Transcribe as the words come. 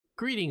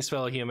Greetings,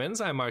 fellow humans.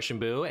 I'm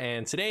MartianBuu,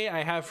 and today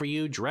I have for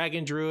you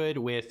Dragon Druid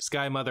with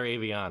Sky Mother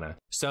Aviana.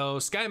 So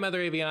Sky Mother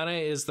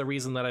Aviana is the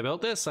reason that I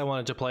built this. I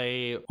wanted to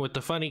play with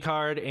the funny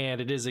card, and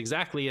it is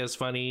exactly as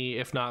funny,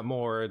 if not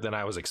more, than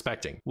I was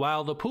expecting.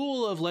 While the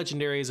pool of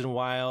legendaries in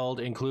Wild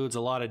includes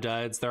a lot of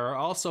duds, there are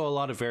also a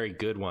lot of very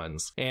good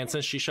ones. And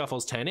since she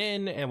shuffles 10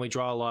 in, and we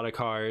draw a lot of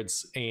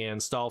cards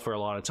and stall for a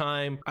lot of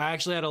time, I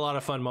actually had a lot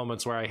of fun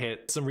moments where I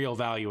hit some real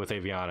value with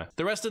Aviana.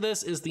 The rest of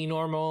this is the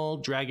normal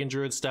Dragon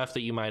Druid stuff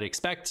that you might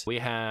expect. We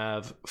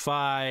have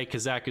Fi,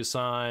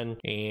 Kazaku-san,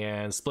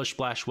 and Splish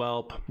Splash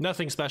Whelp.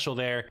 Nothing special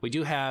there. We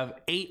do have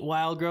 8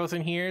 Wild Growth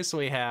in here, so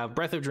we have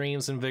Breath of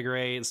Dreams,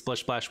 Invigorate, Splish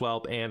Splash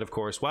Whelp, and of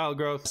course Wild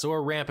Growth. So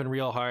we're ramping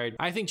real hard.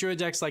 I think Druid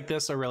decks like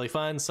this are really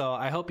fun, so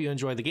I hope you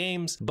enjoy the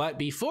games. But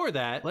before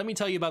that, let me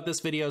tell you about this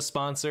video's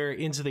sponsor,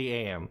 Into the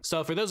AM.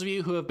 So for those of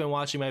you who have been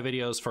watching my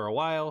videos for a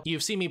while,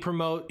 you've seen me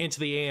promote Into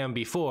the AM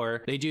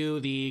before. They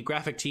do the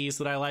graphic tees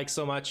that I like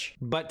so much.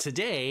 But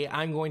today,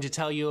 I'm going to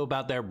tell you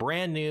about their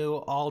brand new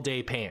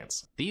all-day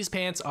pants. These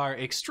pants are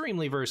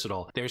extremely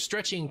versatile. They're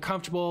stretchy and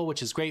comfortable,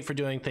 which is great for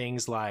doing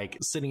things like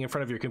sitting in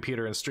front of your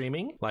computer and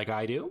streaming, like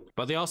I do.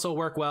 But they also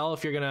work well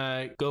if you're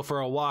gonna go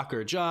for a walk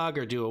or jog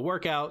or do a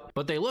workout.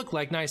 But they look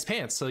like nice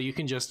pants, so you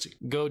can just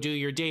go do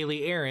your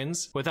daily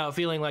errands without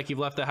feeling like you've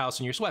left the house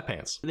in your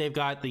sweatpants. They've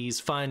got these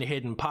fun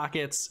hidden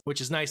pockets,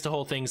 which is nice to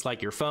hold things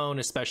like your phone,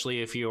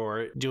 especially if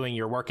you're doing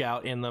your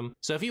workout in them.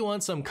 So if you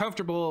want some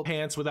comfortable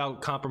pants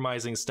without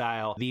compromising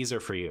style, these are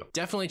for you.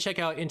 Definitely check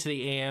out Into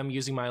the AM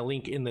using my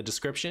link in the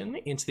description,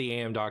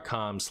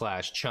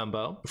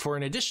 intotheam.com/chumbo, for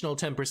an additional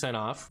 10%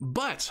 off.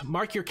 But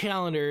mark your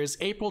calendars,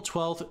 April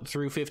 12th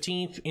through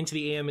 15th, Into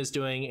the AM is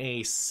doing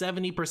a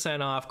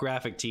 70% off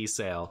graphic tee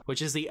sale,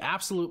 which is the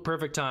absolute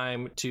perfect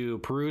time to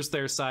peruse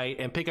their site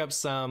and pick up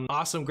some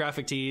awesome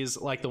graphic tees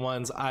like the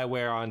ones I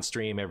wear on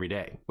stream every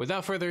day.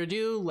 Without further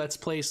ado, let's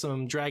play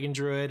some Dragon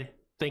Druid.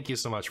 Thank you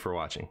so much for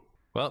watching.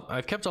 Well,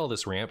 I've kept all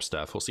this ramp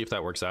stuff. We'll see if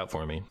that works out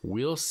for me.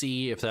 We'll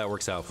see if that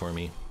works out for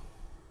me.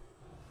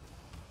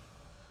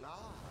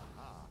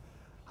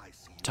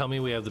 Tell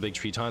me we have the big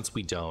tree taunts.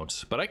 We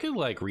don't, but I could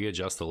like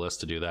readjust the list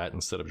to do that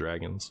instead of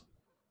dragons.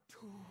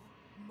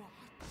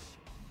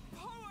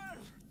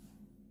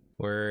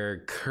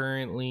 We're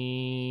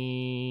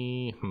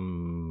currently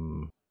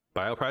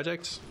Bio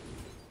Project.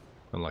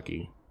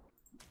 Unlucky.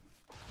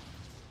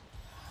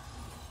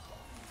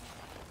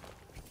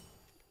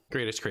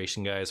 Greatest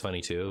Creation guy is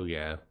funny too.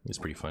 Yeah, he's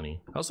pretty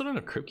funny. I also don't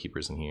have Crypt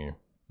Keepers in here.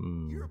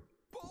 You're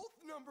both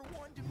number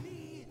one to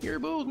me. You're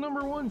both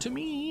number one to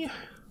me.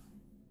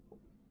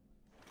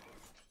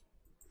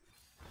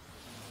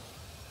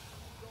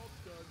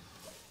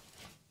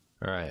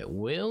 All right,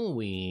 will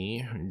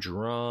we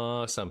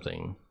draw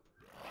something?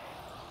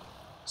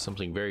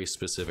 Something very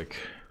specific.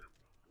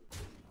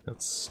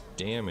 That's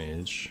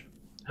damage.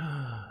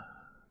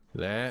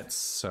 That's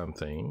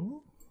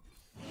something.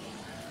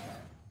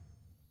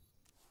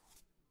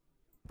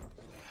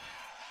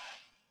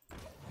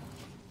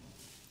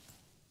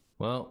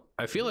 Well,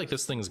 I feel like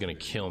this thing's gonna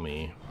kill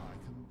me.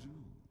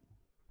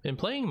 Been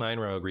playing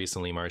Mind Rogue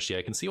recently, Marshy.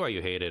 I can see why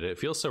you hate it. It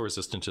feels so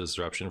resistant to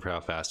disruption for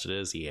how fast it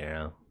is.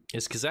 Yeah.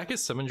 Is Kazakus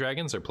summon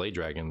dragons or play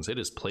dragons? It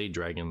is played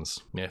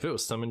dragons. Man, if it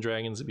was summon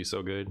dragons, it'd be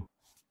so good.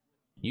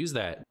 Use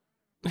that.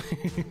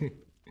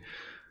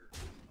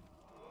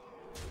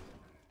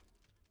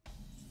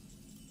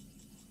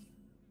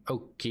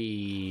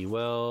 Okay,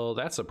 well,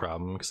 that's a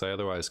problem because I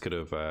otherwise could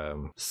have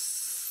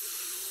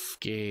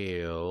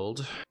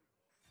scaled.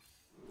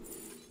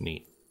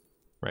 Neat.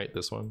 Right,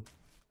 this one.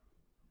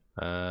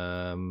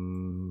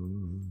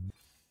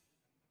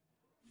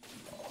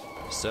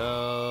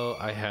 So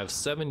I have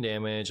 7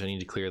 damage. I need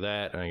to clear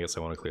that, and I guess I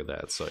want to clear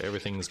that. So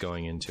everything's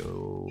going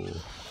into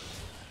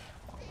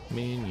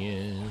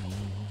minion.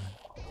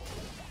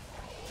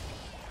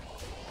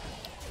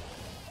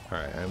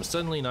 Alright, I'm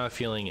suddenly not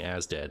feeling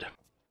as dead.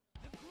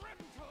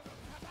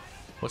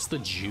 What's the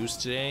juice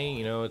today?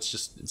 You know,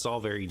 it's all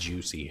very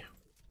juicy.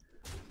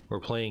 We're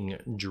playing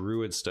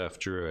Druid stuff,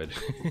 Druid.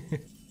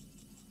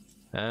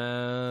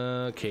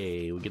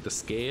 Okay, we get the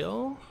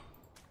scale.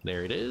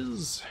 There it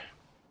is.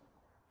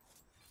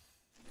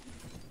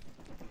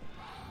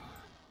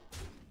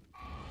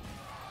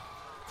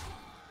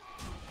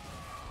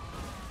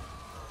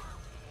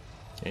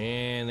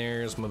 And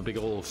there's my big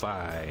old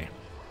Fi.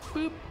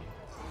 Boop.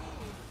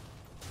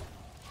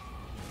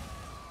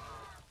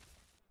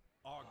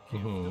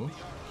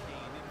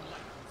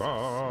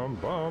 Bomb,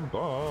 bomb,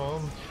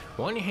 bomb.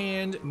 One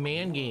Hand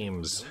Man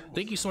Games.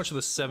 Thank you so much for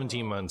the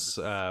 17 months,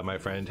 my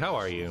friend. How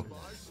are you?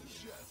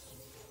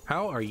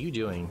 How are you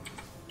doing?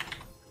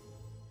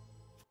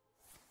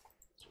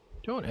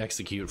 Don't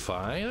execute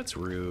Fi. That's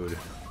rude.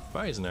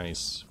 Fi is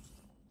nice.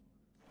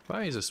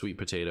 Fi is a sweet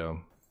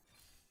potato.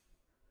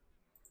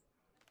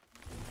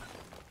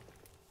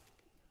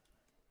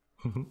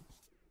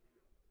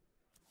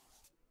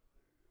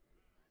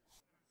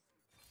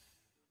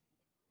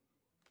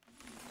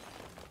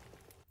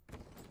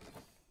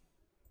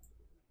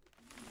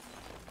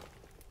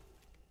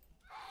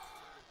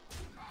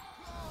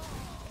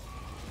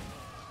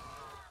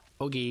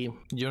 Okay, you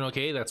doing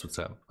okay? That's what's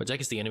up. What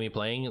deck is the enemy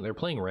playing? They're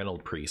playing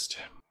Reynold Priest.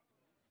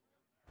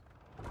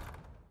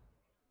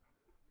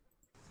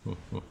 Linked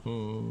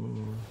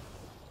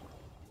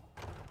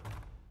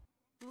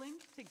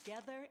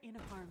together in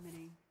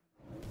harmony.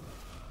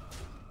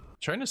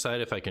 Trying to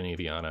decide if I can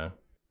Aviana.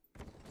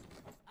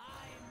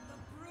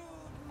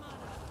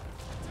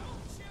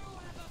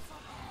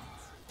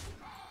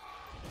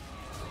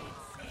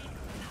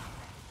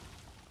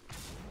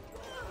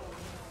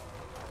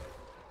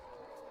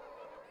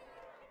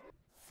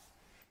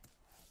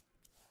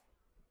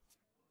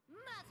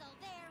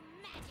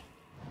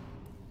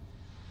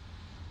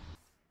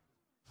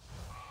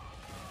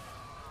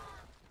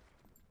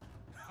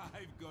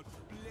 I've got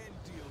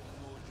plenty of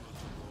mojo to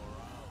go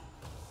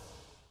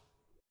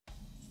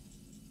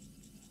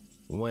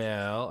around.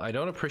 Well, I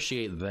don't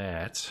appreciate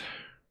that,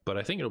 but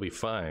I think it'll be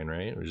fine,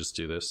 right? We'll just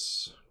do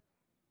this.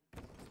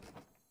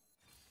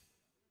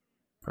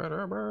 I'm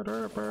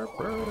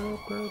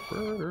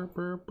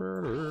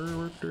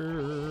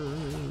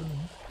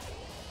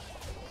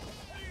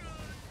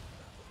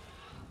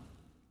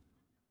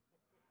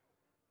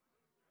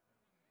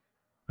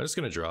just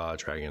gonna draw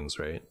dragons,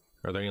 right?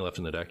 Are there any left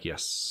in the deck?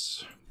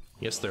 Yes.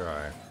 Yes, there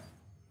are.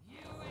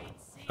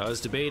 I was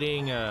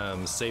debating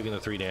saving the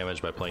 3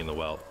 damage by playing the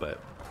Whelp,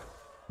 but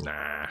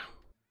nah.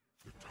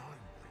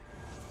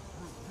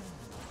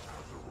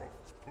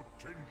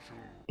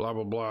 Blah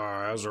blah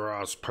blah,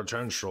 Azeroth's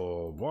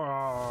potential.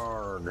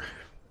 Warg.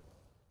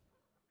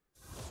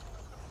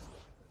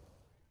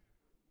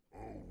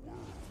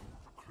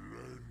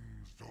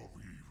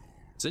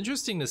 It's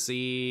interesting to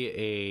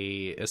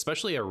see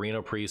especially a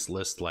Reno Priest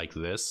list like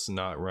this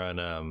not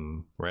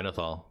run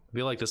Renathal. I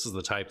feel like this is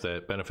the type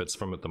that benefits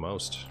from it the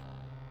most.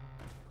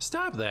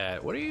 Stop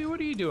that! What are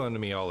you doing to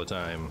me all the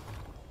time?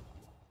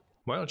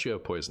 Why don't you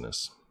have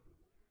poisonous?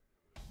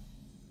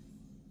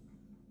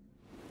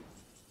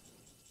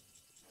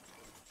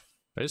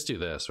 I just do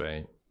this,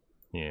 right?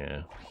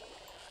 Yeah.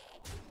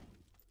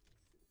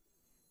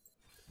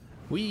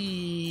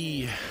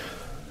 Wee.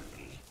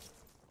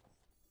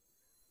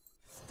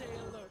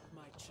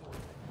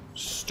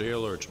 Stay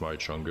alert, my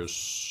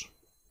chungus.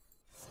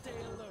 Stay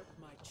alert,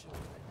 my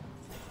children.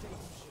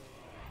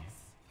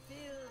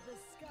 Fill the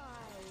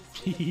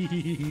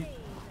skies.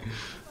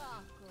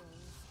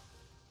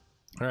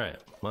 Alright,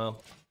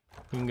 well,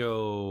 we can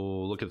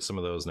go look at some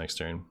of those next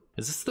turn.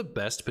 Is this the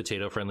best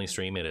potato-friendly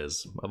stream? It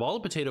is. Of all the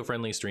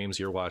potato-friendly streams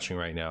you're watching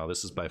right now,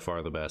 this is by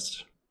far the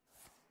best.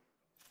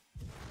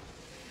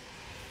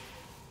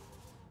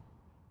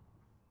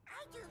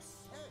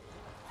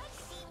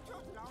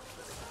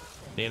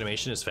 The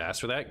animation is fast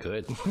for that?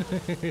 Good.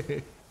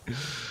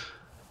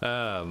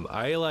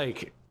 I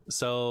like,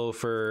 so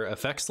for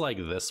effects like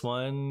this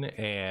one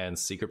and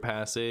Secret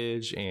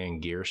Passage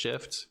and Gear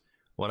Shift,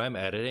 when I'm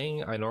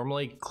editing, I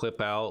normally clip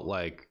out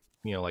like,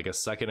 you know, like a 1.5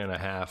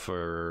 seconds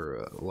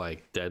or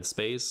like dead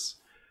space,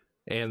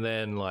 and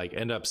then like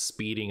end up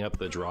speeding up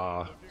the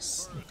draw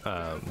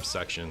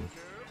section.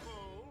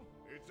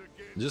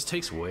 It just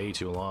takes way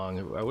too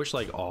long. I wish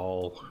like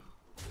all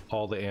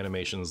the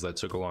animations that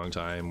took a long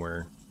time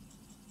were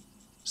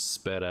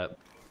sped up.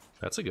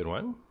 That's a good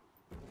one.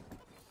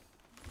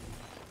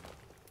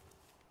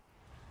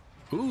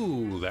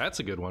 Ooh, that's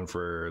a good one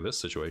for this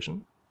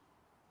situation.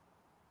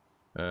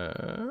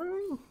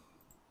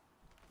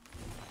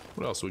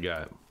 What else we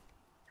got?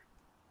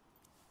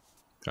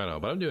 I don't know,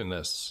 but I'm doing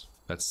this.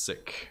 That's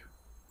sick.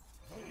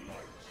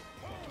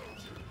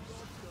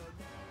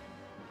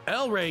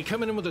 Elray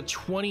coming in with a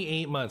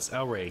 28 months.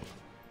 Elray,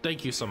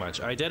 thank you so much.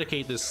 I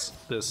dedicate this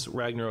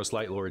Ragnaros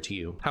Light Lord to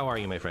you. How are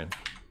you, my friend?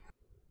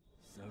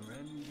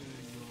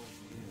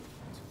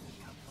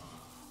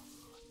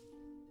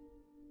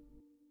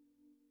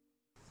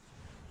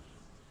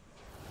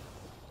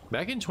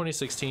 Back in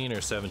 2016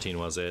 or 17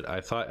 was it, I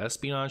thought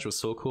Espionage was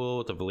so cool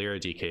with the Valyria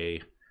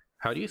DK.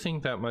 How do you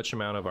think that much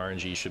amount of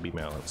RNG should be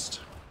balanced?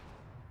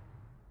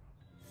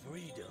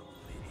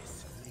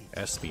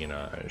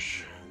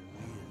 Espionage.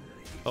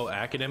 Oh,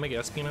 academic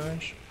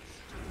espionage?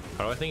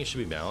 How do I think it should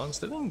be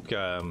balanced? I think this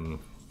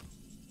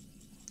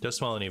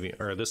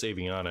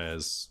Aviana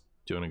is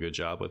doing a good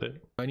job with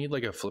it. I need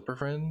like a Flipper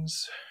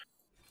Friends.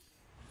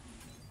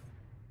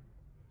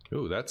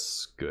 Ooh,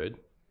 that's good.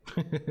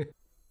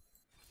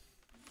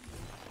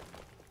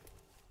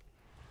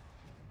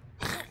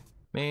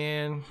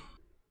 Man.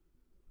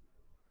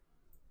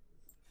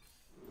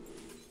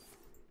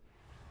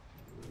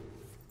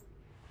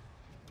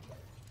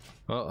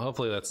 Well,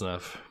 hopefully that's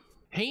enough.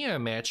 Hey,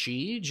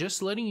 Matchy,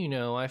 just letting you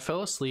know I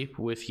fell asleep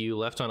with you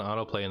left on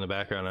autoplay in the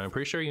background. I'm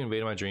pretty sure you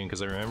invaded my dream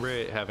because I remember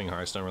it having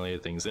Hearthstone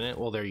related things in it.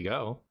 Well, there you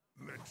go.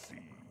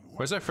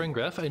 Where's our friend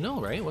Gruff? I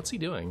know, right? What's he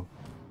doing?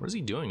 What is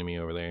he doing to me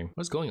over there?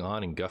 What's going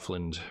on in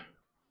Guffland?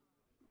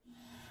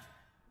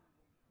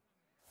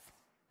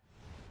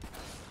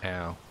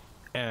 Ow.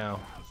 Ow.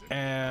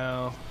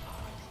 Ow.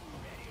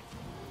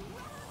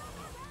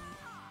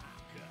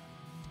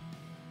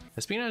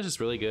 Espionage is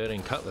really good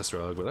in Cutlass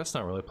Rogue, but that's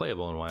not really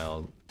playable in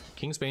Wild.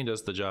 Kingsbane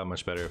does the job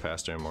much better,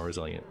 faster, and more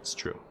resilient. It's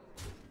true.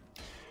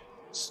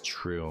 It's true.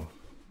 true.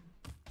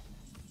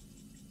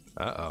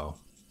 Uh-oh.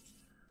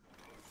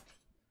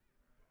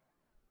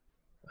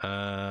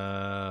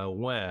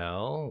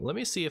 Well, let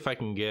me see if I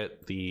can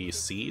get the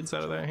seeds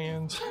out of their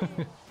hands.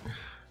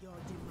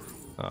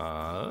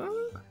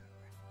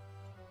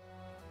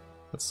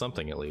 That's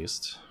something at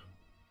least.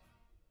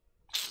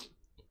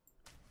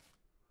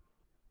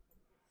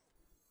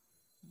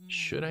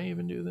 Should I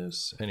even do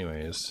this?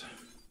 Anyways.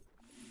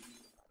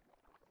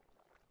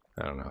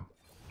 I don't know.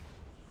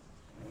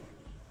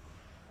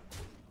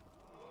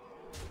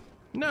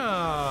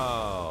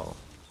 No!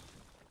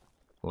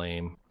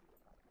 Lame.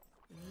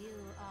 You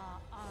are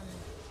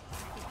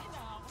unfit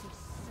to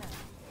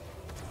serve.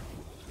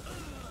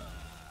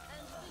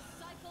 And the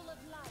cycle of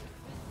life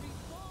is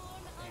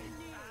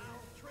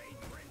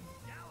reborn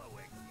anew.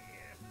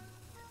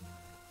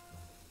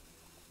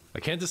 I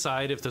can't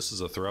decide if this is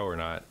a throw or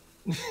not.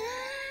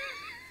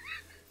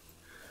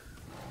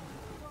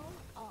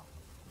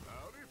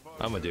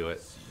 I'm gonna do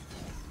it.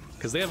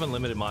 Because they have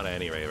unlimited mana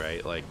anyway,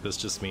 right? Like, this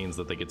just means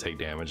that they could take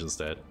damage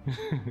instead.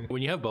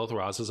 When you have both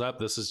Rosses up,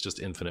 this is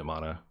just infinite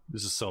mana.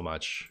 This is so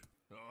much.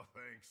 Oh,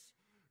 thanks.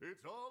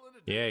 It's all in a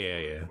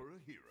Yeah. for a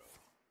hero.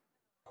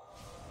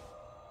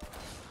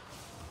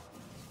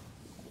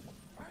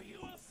 Are you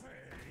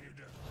afraid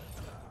to die?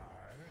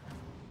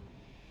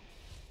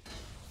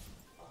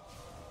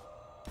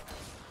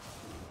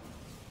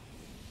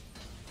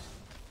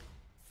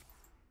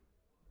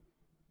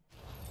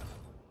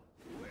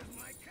 Where's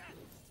my cat?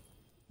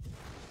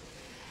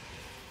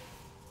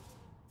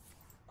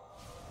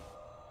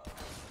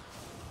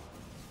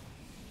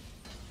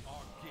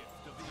 Our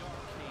gift of the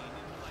arcane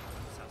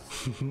enlightens us.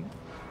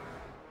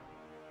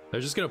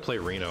 They're just gonna play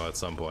Reno at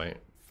some point.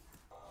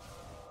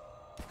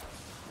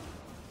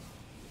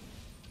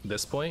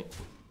 This point?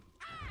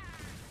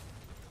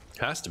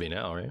 Has to be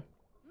now, right?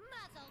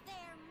 Muzzle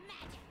their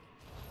magic.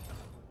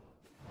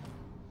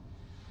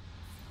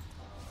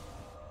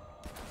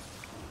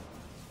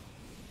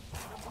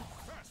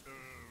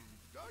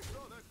 I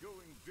saw that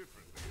going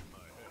differently in my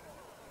head.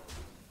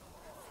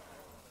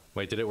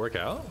 Wait, did it work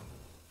out?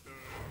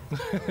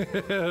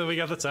 We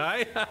got the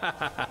tie?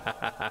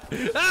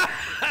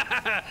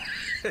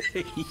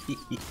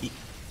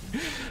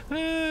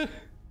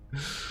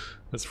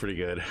 That's pretty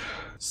good.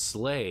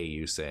 Slay,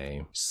 you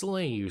say?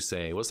 Slay, you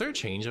say? Was there a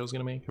change I was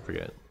gonna make? I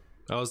forget.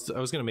 I was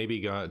gonna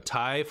maybe go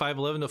tie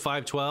 511 to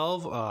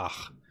 512. Ugh,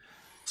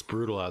 it's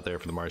brutal out there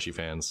for the Marshy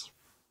fans.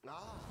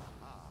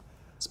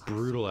 It's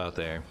brutal out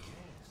there.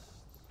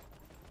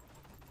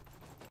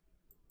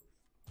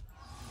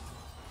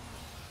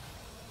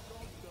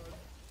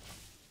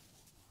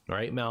 All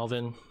right,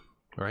 Malvin.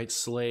 All right,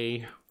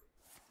 Slay.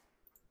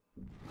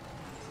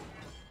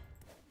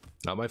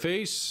 Not my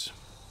face.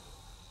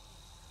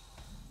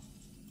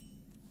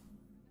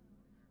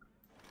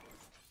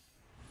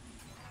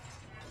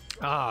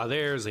 Ah,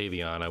 there's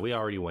Aviana. We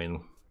already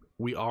win.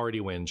 We already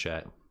win,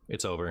 chat.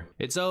 It's over.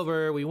 It's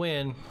over. We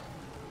win.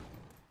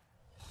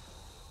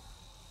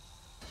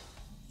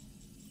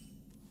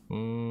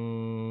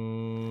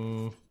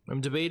 I'm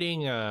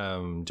debating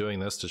doing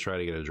this to try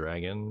to get a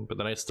dragon, but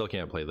then I still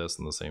can't play this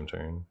in the same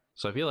turn.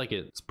 So I feel like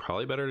it's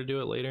probably better to do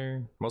it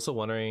later. I'm also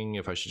wondering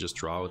if I should just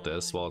draw with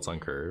this while it's on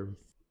curve.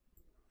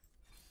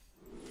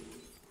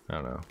 I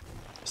don't know.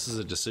 This is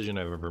a decision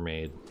I've ever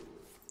made.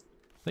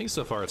 I think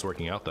so far it's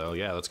working out though.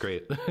 Yeah, that's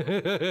great.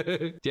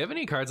 Do you have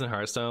any cards in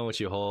Hearthstone which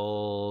you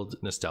hold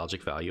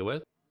nostalgic value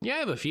with? Yeah, I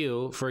have a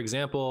few. For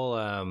example,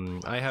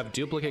 I have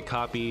duplicate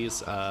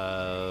copies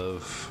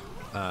of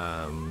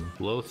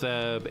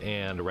Lotheb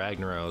and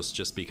Ragnaros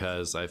just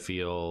because I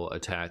feel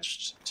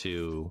attached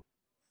to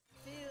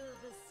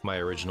my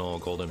original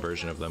golden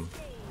version of them.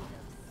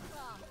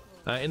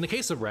 In the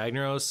case of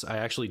Ragnaros, I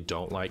actually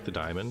don't like the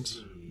diamond.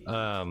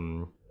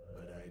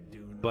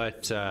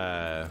 But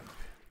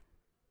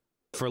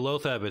for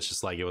Lotheb, it's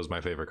just like it was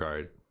my favorite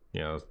card,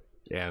 you know,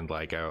 and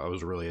like I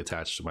was really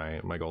attached to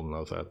my golden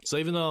Lotheb. So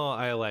even though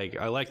I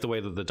like the way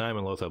that the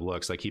diamond Lotheb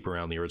looks, I keep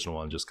around the original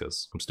one just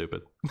because I'm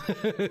stupid.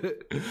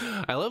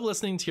 I love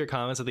listening to your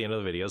comments at the end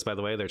of the videos, by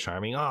the way. They're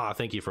charming. Ah,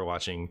 thank you for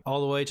watching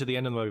all the way to the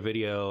end of my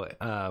video,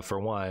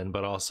 for one,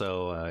 but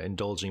also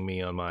indulging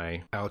me on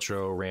my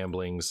outro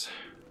ramblings.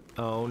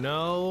 Oh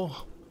no.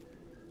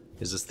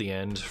 Is this the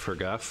end for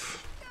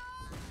Guff?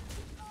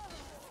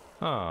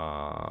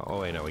 Aw, oh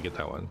wait, no, we get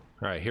that one.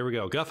 All right, here we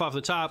go. Guff off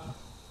the top.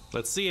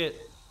 Let's see it.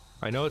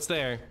 I know it's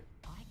there.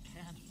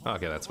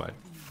 Okay, that's fine.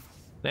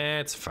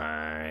 That's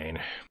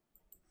fine.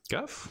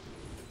 Guff?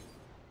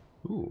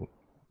 Ooh.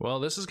 Well,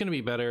 this is gonna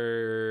be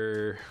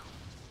better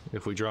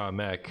if we draw a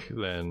mech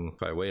than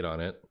if I wait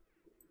on it.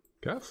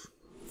 Guff?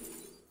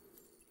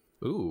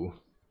 Ooh.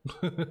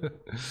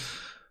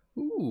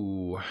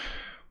 Ooh.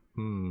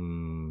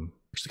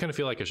 Actually kind of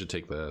feel like I should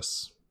take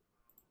this.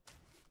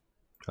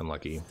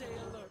 Unlucky. Stay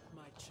alert,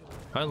 my children.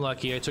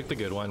 Unlucky, I took the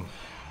good one.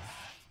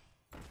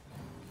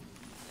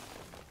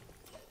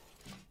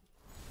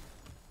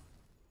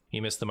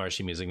 You missed the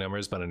Marshy music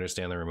numbers, but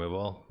understand the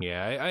removal.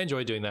 Yeah, I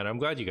enjoyed doing that. I'm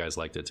glad you guys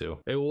liked it too.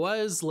 It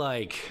was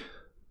like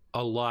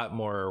a lot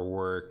more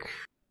work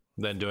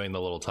than doing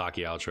the little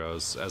talkie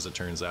outros, as it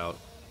turns out.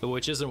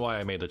 Which isn't why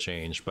I made the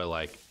change, but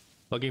like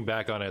looking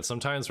back on it,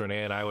 sometimes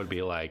Renee and I would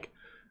be like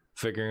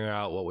figuring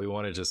out what we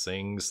wanted to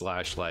sing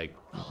slash like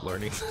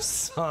learning the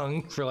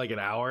song for like an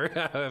hour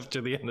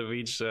after the end of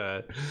each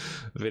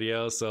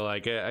video. So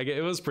like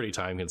it was pretty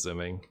time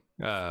consuming.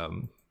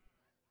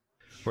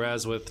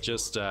 Whereas with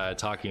just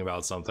talking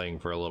about something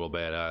for a little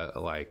bit,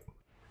 like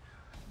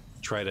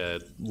try to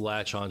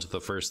latch onto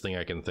the first thing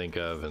I can think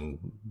of and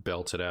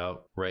belt it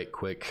out right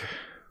quick.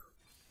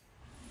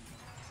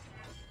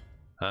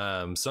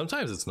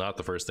 Sometimes it's not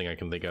the first thing I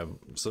can think of.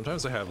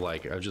 Sometimes I have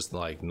like, I'm just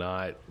like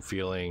not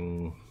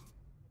feeling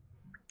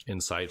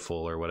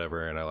insightful or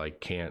whatever, and I like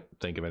can't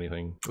think of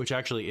anything, which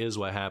actually is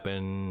what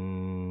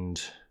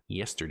happened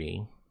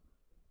yesterday.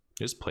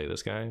 Just play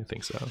this guy, I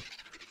think so.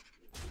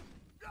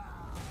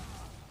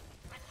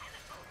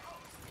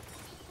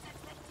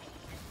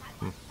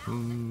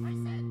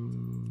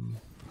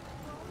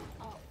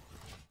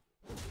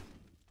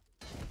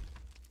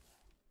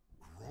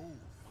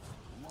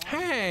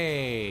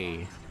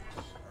 Hey,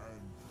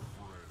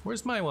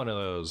 where's my one of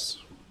those?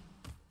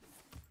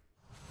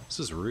 This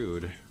is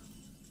rude.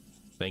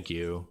 Thank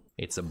you.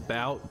 It's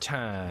about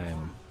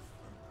time.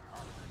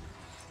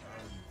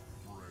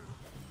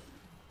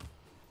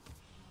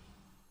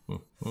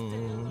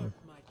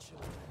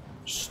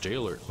 Stay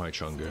alert, my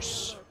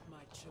chungus.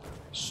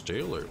 Stay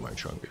alert, my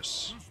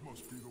chungus.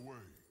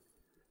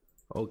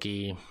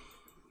 Okay.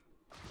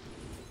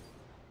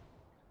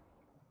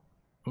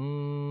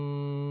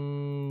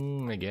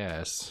 I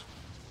guess.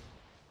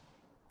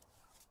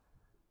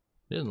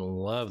 Didn't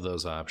love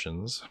those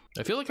options.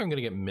 I feel like I'm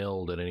gonna get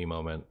milled at any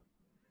moment.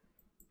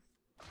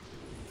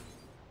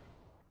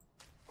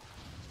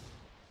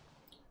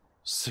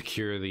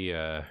 Secure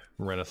the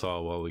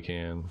Renathal while we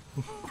can.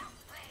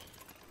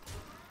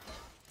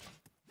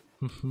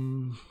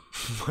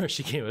 Where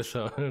she came with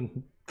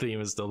on theme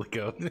is still the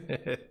goat.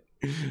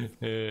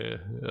 Yeah,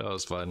 that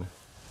was fun.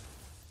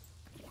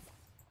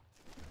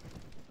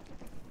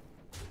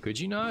 Could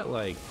you not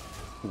like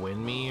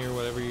win me or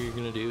whatever you're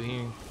gonna do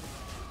here?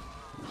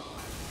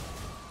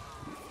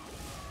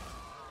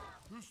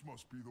 This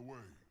must be the way.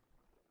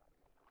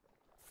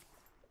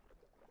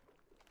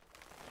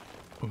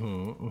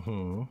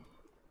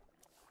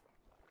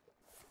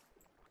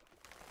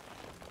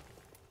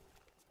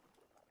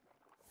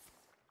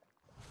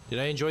 Did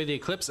I enjoy the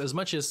eclipse as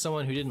much as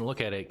someone who didn't look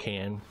at it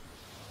can?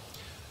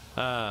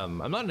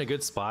 I'm not in a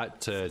good spot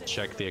to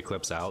check the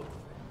eclipse out,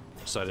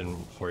 so I didn't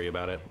worry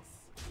about it.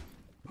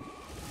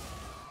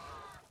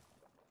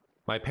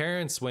 My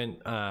parents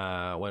went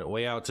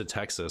way out to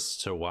Texas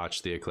to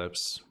watch the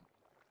eclipse,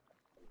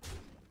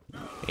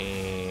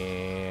 and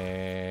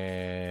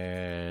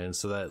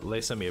so that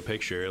they sent me a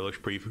picture. It looks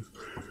pretty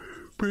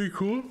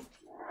cool.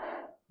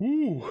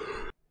 Ooh.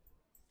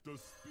 The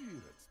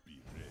spirits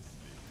be restless.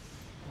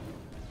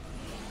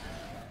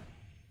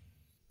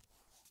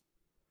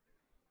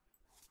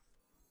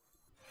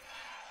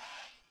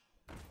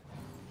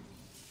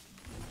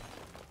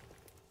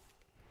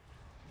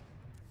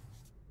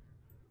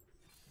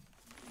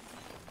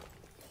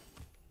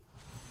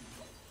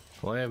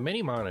 Well, I have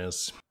many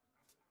manas.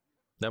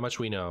 That much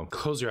we know.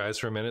 Close your eyes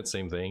for a minute,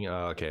 same thing.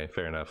 Okay,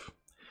 fair enough.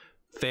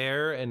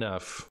 Fair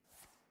enough.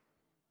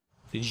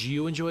 Did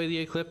you enjoy the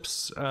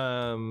eclipse?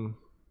 Who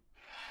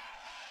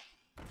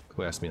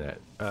asked me that?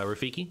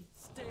 Rafiki?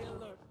 Stay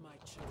alert, my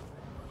children.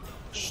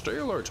 Stay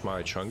alert,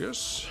 my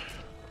chungus.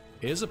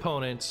 His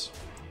opponent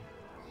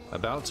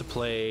about to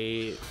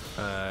play...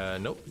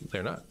 nope,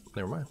 they're not.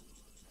 Never mind.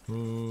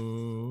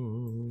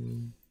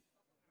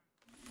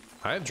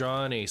 I have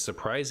drawn a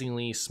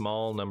surprisingly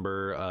small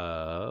number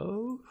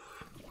of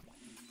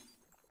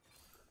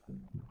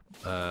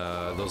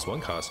those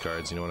one cost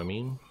cards, you know what I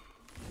mean?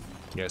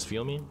 You guys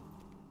feel me?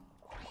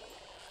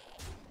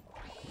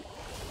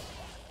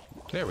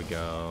 There we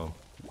go.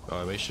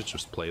 Oh, I may should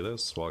just play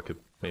this while I could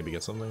maybe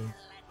get something.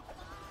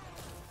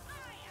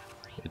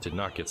 It did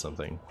not get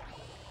something.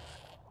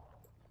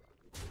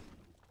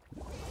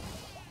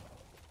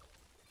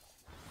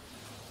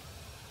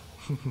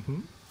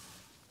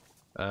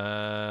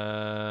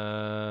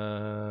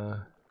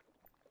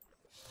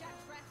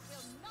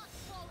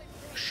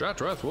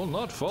 Shatrath will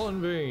not fall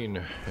in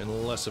vain,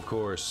 unless of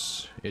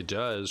course it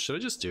does. Should I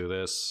just do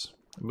this?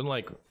 I've been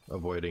like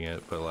avoiding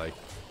it, but like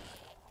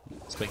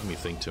it's making me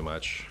think too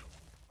much.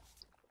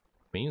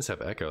 Minions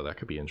have echo, that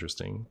could be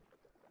interesting.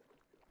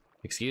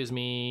 Excuse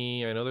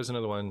me, I know there's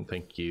another one.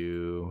 Thank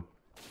you.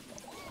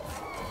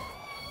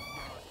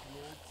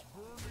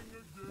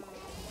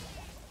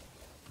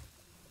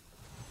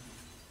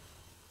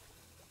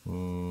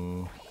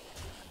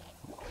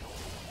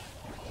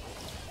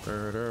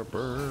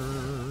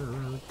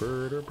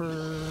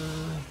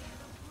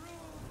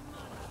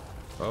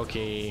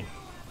 Okay.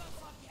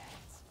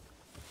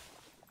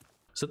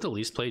 Is that the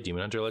least played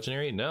Demon Hunter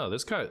Legendary? No,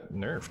 this got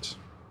nerfed.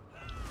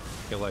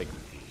 It like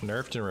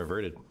nerfed and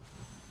reverted.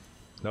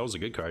 That was a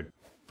good card.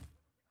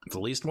 The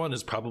least one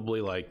is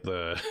probably like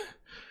the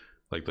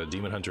like the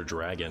Demon Hunter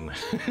Dragon.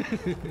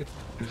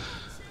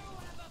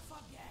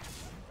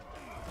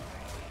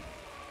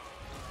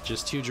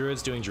 Just two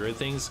druids doing druid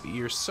things.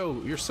 You're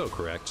so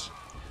correct.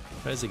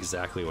 That is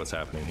exactly what's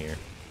happening here.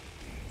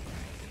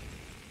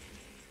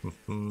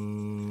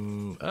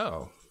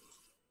 Oh,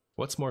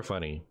 what's more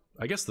funny?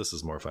 I guess this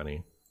is more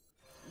funny.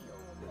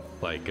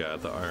 Like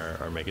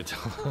our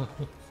Megaton.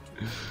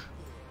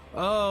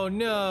 Oh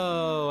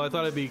no! I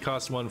thought it'd be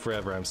cost one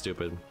forever. I'm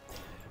stupid,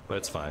 but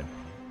it's fine.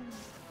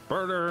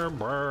 I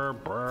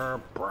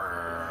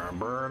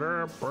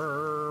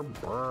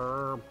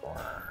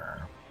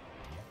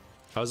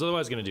was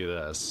otherwise gonna do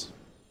this.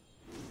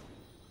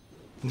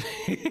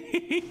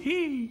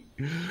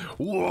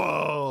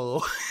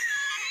 Whoa!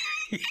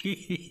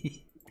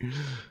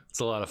 It's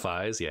a lot of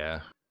fives,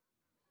 yeah.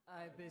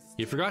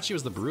 You forgot she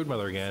was the Brood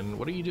Mother again.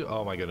 What do you do?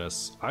 Oh my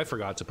goodness. I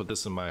forgot to put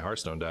this in my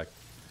Hearthstone deck.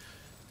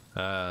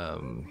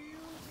 To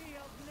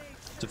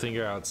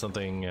figure out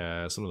something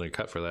something to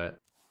cut for that.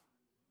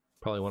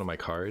 Probably one of my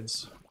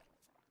cards.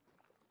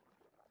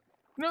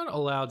 You're not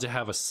allowed to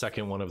have a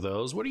second one of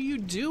those. What are you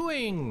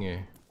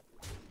doing?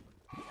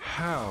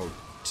 How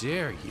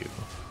dare you?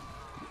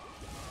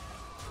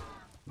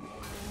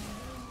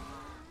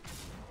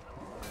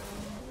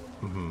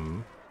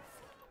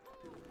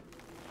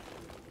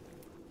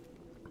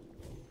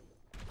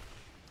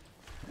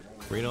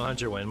 Reno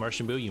Hunter when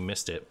MartianBuu, you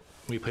missed it.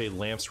 We played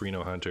Lamps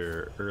Reno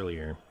Hunter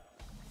earlier.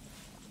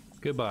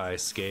 Goodbye,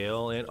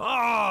 Scale, and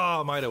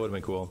oh, Mida would have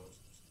been cool.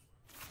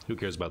 Who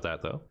cares about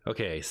that though?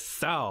 Okay,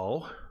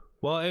 Thou.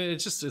 Well,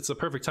 it's a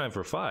perfect time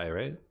for Fi,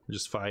 right?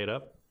 Just Fi it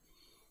up.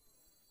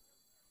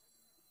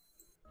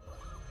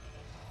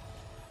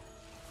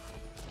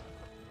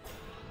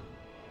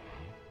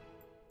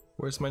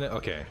 Where's my net?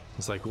 Okay,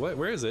 it's like what?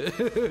 Where is it?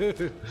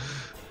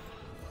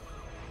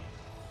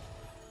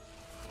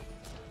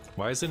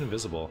 Why is it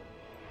invisible?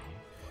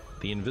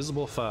 The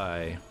invisible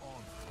Fi.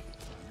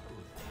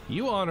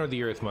 You honor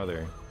the Earth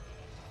Mother.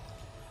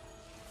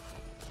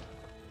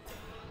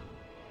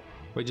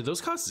 Wait, did those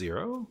cost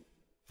 0?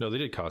 No, they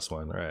did cost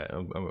 1. All right, I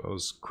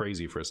was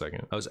crazy for a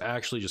second. I was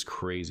actually just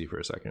crazy for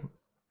a second.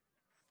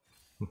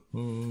 I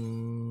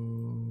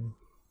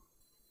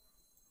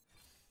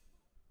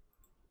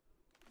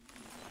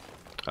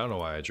don't know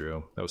why I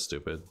drew. That was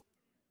stupid.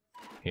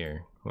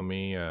 Here, let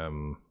me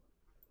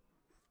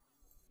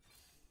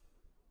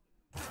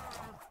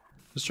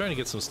just trying to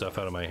get some stuff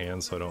out of my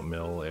hands so I don't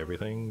mill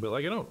everything, but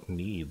like I don't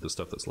need the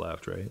stuff that's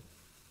left, right?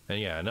 And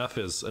yeah, enough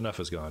is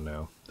gone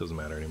now. Doesn't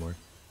matter anymore.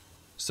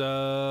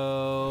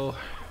 So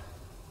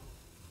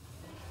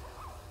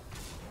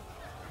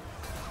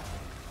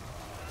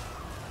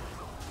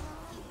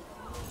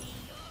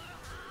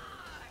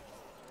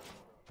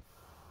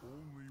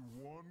Only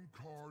one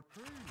card.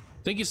 Hey,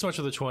 thank you so much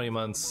for the 20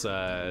 months,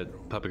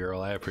 Puppy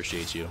Girl. I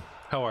appreciate you.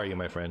 How are you,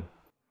 my friend?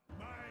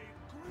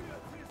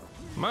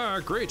 My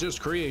greatest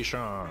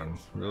creation,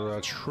 the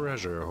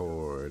treasure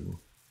hoard.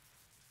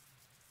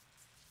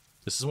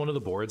 This is one of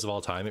the boards of all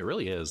time. It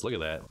really is. Look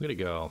at that. Look at it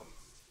go.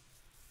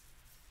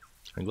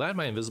 I'm glad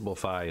my invisible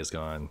Fi is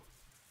gone.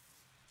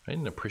 I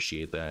didn't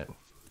appreciate that.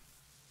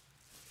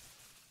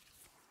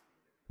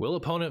 Will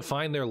opponent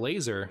find their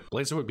laser?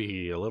 Laser would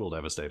be a little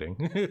devastating.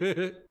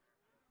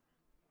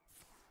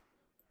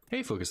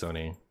 Hey,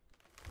 Focusoni.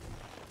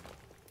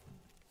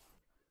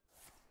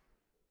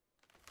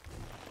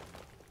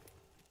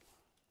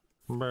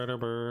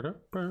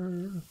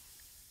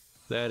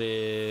 That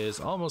is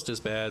almost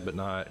as bad, but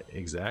not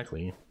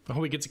exactly.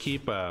 Oh, we get to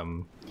keep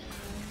our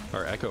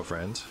Echo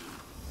friend.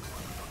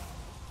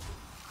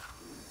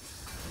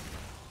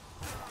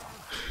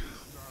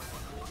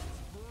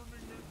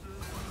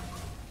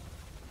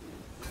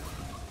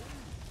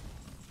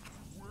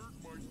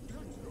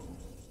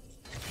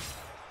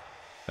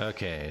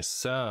 Okay,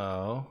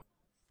 so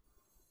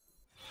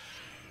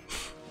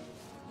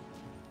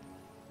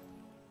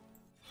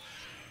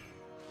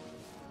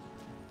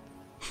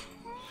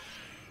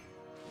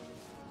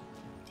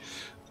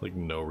like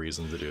no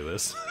reason to do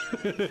this.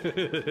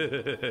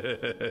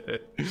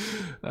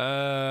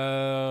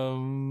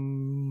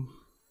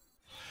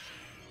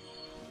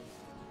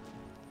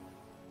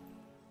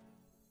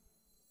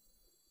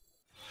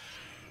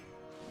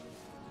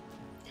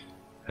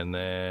 And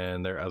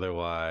then they're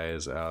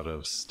otherwise out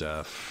of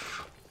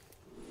stuff.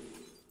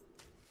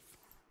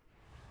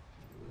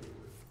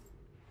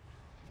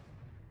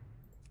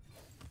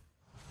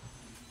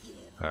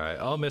 All right,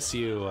 I'll miss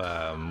you.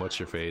 What's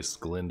your face,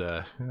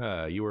 Glinda?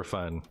 You were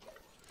fun.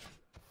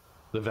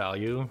 The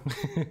value.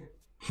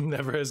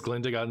 Never has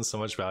Glinda gotten so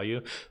much value.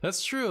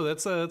 That's true.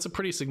 That's a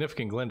pretty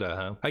significant Glinda,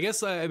 huh? I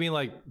guess I mean,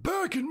 like,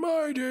 back in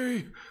my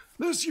day,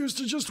 this used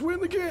to just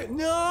win the game.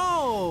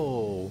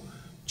 No,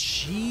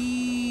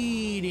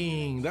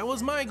 cheating. That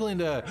was my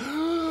Glinda.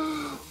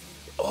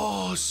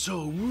 Oh,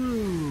 so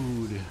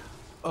rude.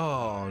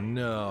 Oh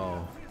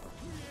no.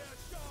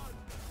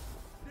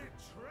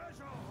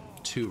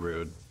 Too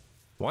rude.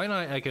 Why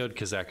not echoed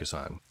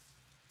Kazakusan?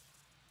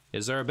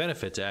 Is there a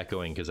benefit to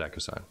echoing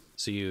Kazakusan?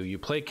 So you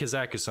play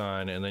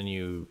Kazakusan and then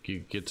you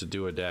get to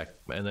do a deck,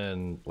 and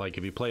then like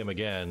if you play him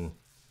again,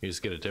 you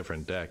just get a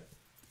different deck.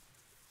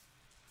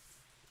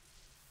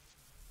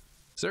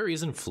 Is there a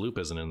reason Floop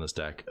isn't in this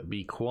deck?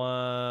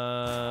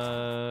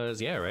 Because...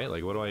 yeah, right?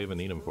 Like, what do I even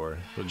need him for?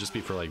 Would it just be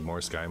for, like,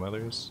 more Sky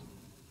Mothers?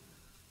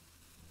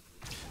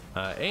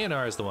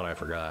 A&R is the one I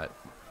forgot.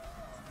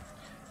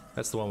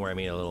 That's the one where I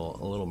made a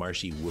little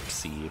marshy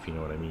whoopsie, if you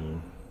know what I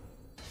mean.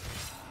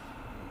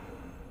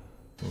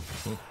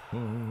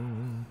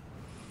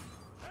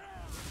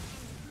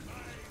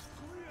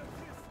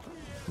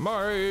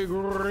 My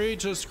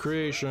greatest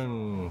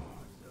creation,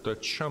 the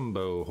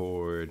Chumbo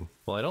Horde.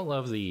 Well, I don't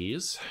love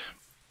these.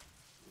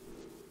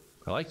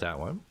 I like that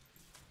one.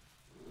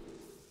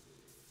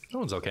 That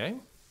one's okay.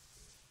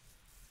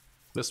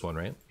 This one,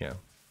 right? Yeah.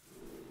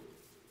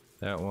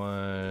 That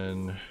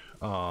one.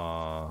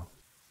 Aww.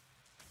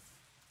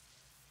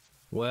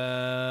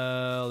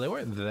 Well, they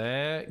weren't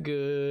that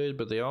good,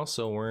 but they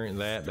also weren't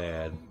that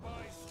bad.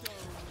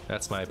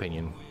 That's my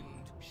opinion.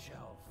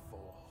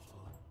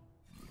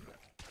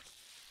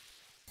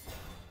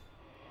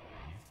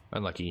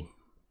 Unlucky.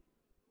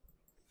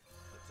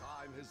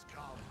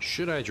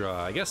 Should I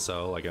draw? I guess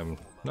so. Like, I'm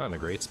not in a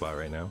great spot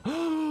right now.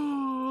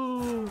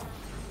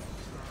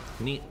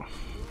 Neat.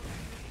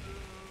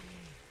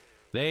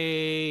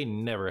 They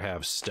never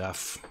have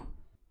stuff.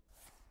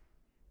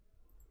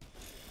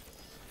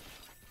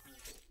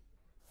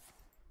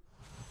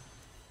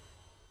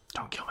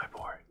 Don't kill my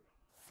board.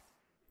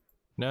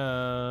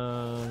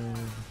 No.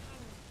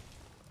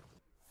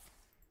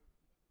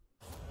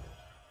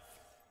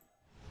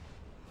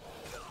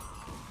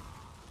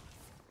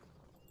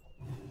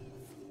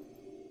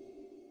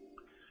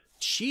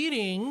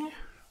 Cheating?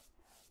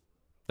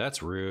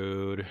 That's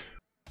rude.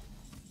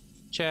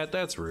 Chat,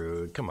 that's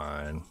rude. Come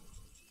on.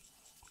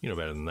 You know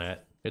better than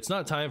that. It's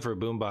not time for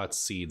Boombot's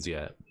seeds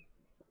yet.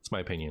 That's my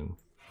opinion.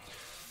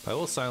 I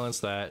will silence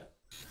that.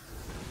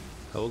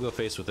 I will go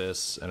face with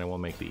this, and I will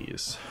make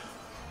these.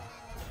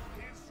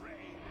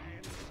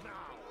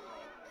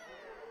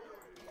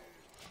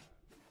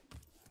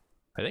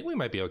 I think we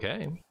might be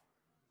okay.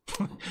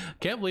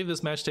 Can't believe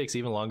this match takes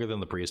even longer than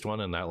the priest one,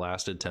 and that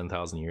lasted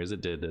 10,000 years.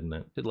 It did, didn't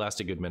it? It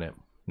lasted a good minute.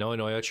 No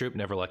Anoyo troop,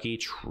 never lucky.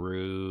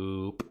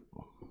 Troop.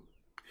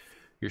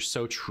 You're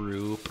so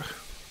troop.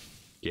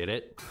 Get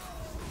it?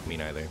 Me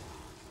neither.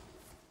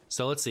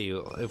 So let's see.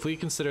 If we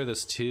consider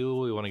this 2,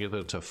 we want to get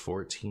it to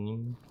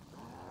 14.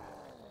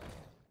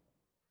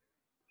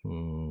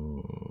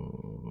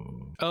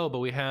 Oh, but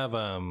we have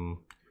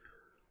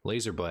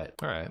laser butt.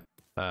 All right.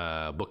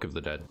 Book of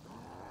the Dead.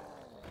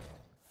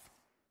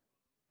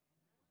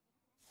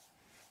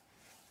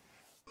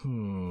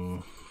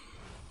 All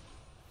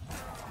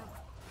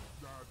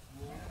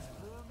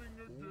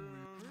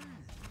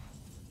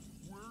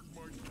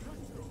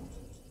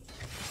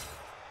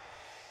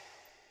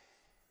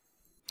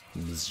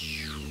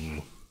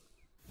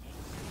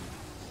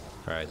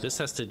right, this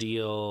has to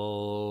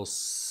deal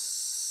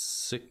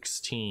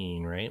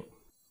 16, right?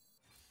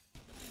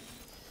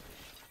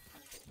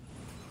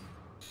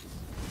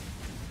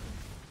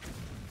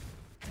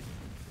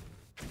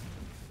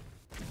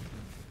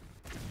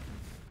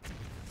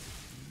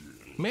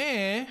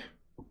 Meh.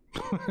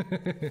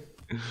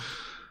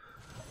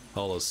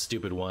 All those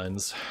stupid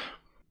ones.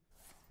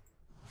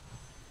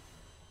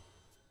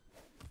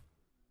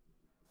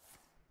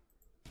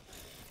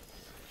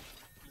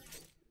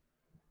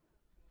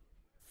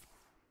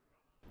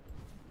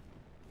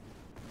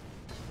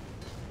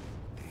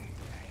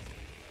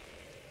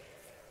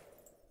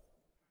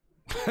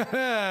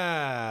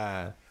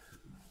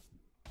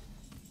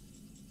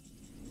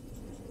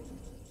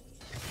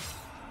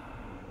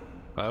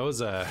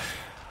 I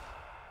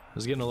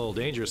was getting a little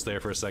dangerous there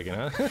for a second,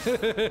 huh?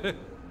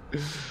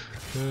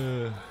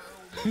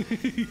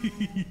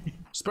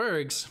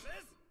 Spurgs.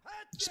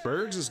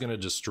 Spurgs is gonna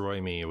destroy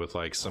me with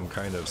like some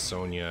kind of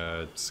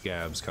Sonya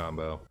Scabs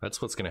combo.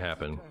 That's what's gonna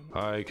happen.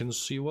 I can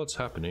see what's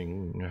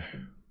happening.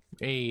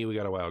 Hey, we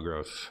got a wild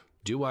growth.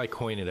 Do I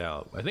coin it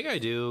out? I think I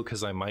do,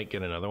 because I might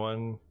get another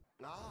one.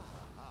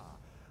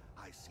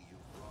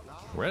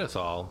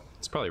 Renethal.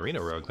 It's probably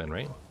Reno Rogue then,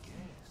 right?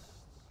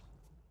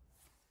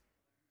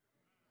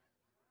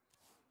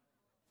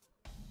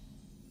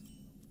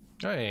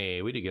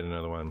 Hey, we did get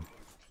another one.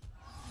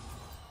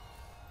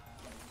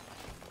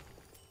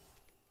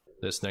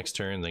 This next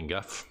turn, then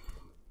Guff.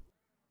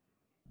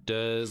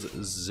 Does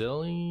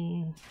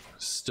Zilly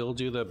still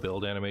do the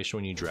build animation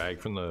when you drag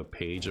from the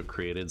page of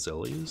created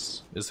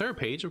Zillies? Is there a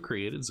page of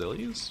created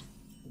Zillies?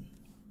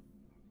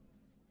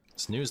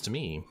 It's news to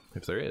me,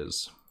 if there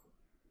is.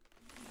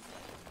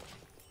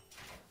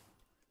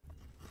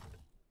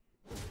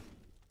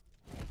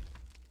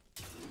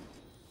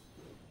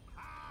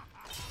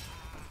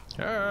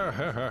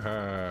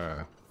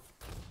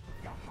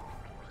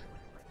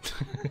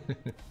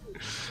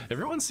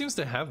 Everyone seems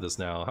to have this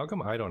now. How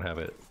come I don't have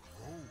it?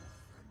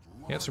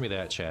 Answer me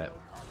that, chat.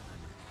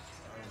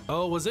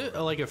 Oh, was it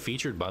like a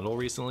featured bundle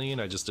recently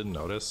and I just didn't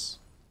notice?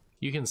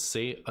 You can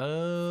say,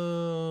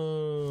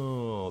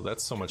 oh,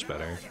 that's so much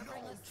better.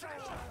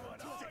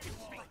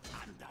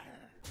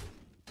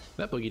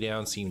 That boogie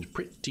down seemed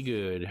pretty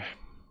good.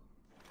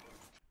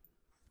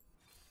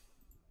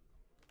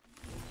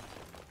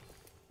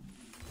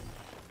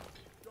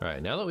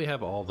 Alright, now that we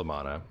have all the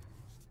mana,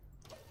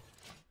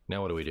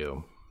 now what do we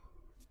do?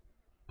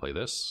 Play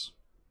this?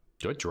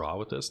 Do I draw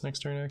with this next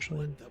turn,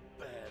 actually?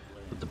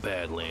 Let the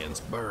Badlands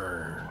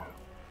burn.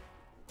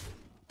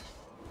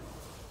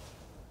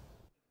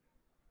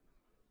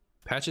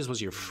 Patches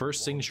was your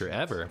first signature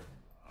ever.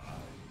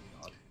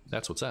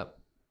 That's what's up.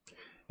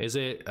 Is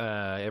it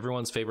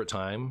everyone's favorite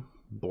time?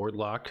 Board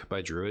lock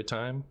by Druid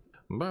time?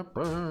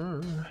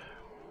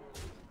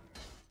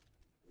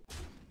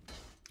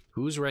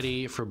 Who's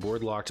ready for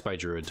board locked by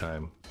Druid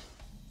time?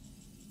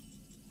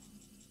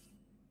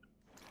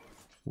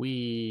 Let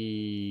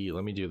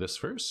me do this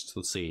first.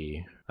 Let's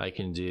see. I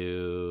can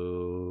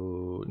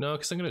do... No,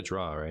 because I'm going to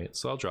draw, right?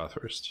 So I'll draw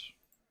first.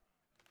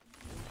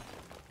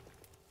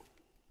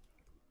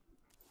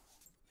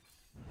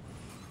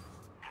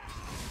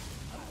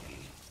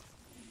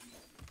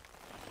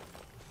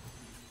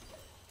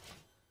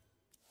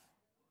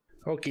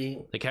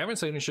 Okay. The cavern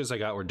signatures I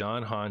got were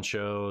Don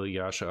Honcho,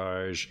 Yasha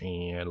Arj,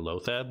 and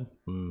Lotheb.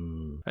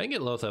 I didn't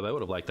get Lotheb. I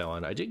would have liked that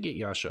one. I did get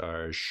Yasha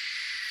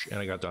Arj, and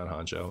I got Don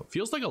Honcho.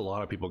 Feels like a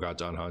lot of people got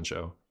Don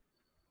Honcho.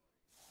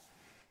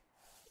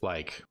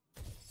 Like,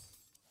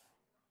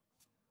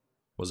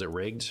 was it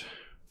rigged?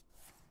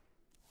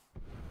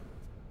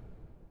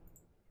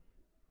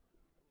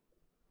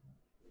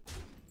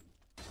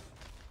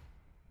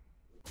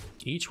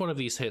 Each one of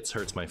these hits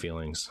hurts my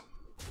feelings.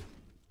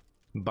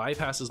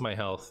 Bypasses my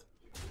health.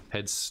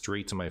 Heads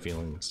straight to my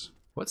feelings.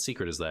 What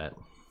secret is that?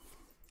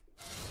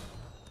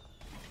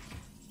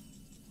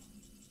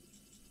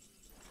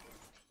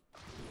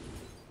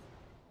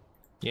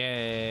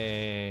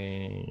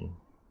 Yay!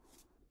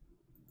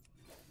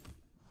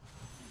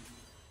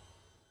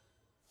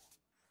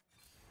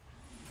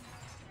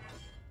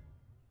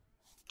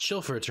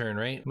 Chill for a turn,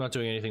 right? I'm not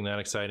doing anything that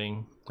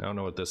exciting. I don't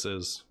know what this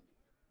is.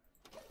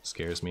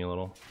 Scares me a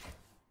little.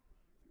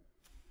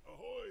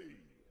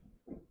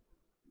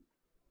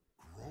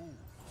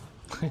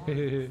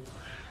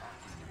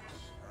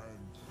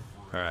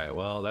 Alright,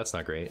 well, that's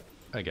not great,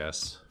 I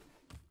guess.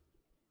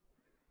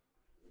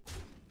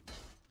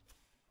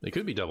 They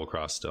could be double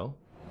crossed still.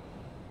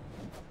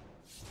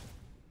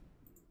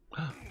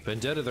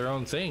 Vendetta their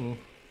own thing.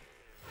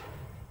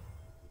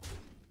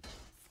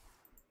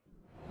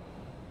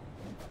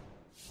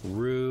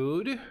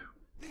 Rude.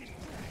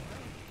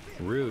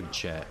 Rude,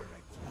 chat.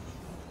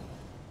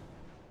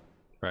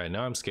 Alright,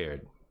 now I'm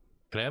scared.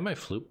 Can I have my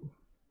floop?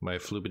 My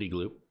floopity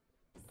gloop?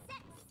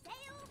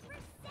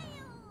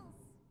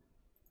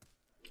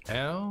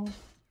 Ow.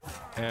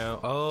 Ow.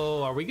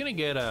 Oh, are we gonna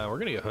get we're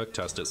gonna get hook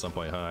test at some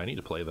point, huh? I need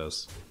to play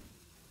this.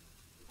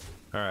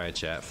 Alright,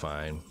 chat,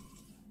 fine.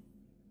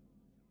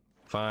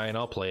 Fine,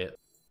 I'll play it.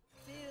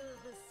 Fill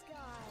the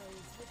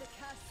skies with a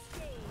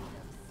cascade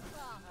of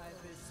stars. I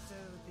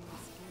bestow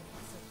these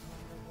gifts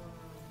upon the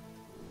world.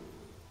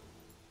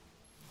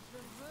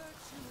 The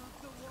virtue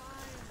of the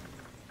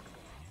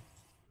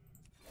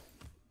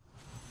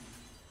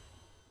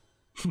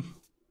wild.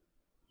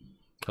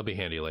 I'll be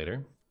handy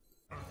later.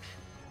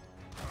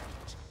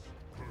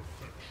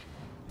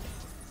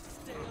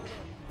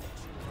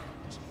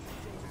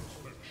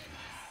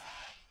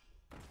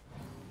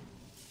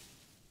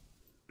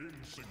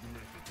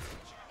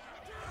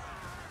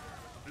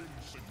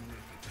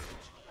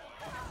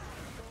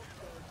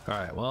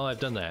 Alright, well, I've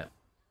done that.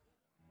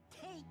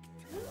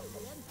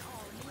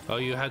 Oh,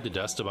 you had to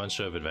dust a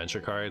bunch of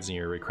adventure cards and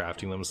you're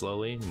recrafting them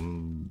slowly?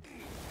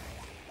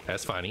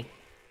 That's funny.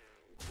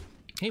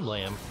 Hey,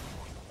 Blam.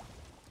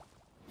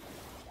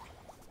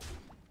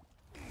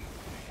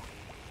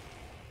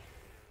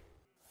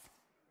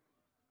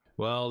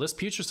 Well, this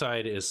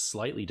Putricide is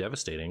slightly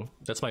devastating.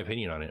 That's my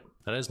opinion on it.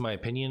 That is my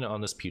opinion on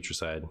this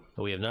Putricide.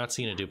 We have not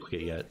seen a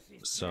duplicate yet,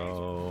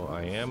 so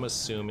I am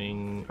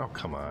assuming... Oh,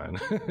 come on.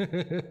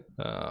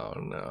 Oh,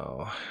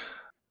 no.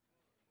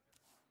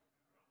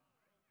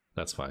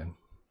 That's fine.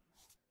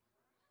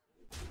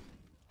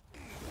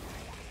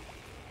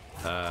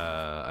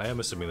 I am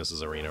assuming this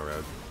is Arena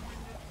Road.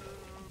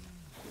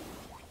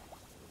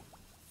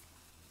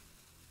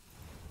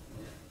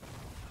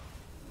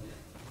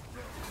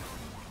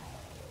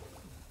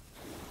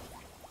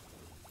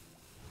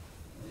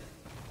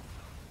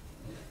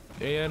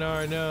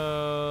 ANR,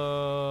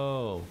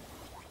 no!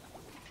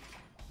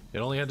 It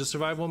only had to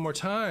survive one more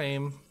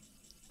time.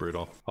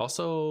 Brutal.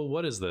 Also,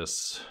 what is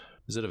this?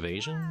 Is it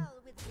evasion?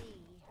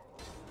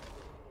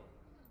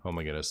 Oh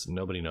my goodness,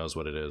 nobody knows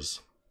what it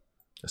is.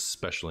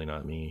 Especially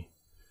not me.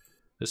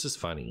 This is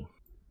funny.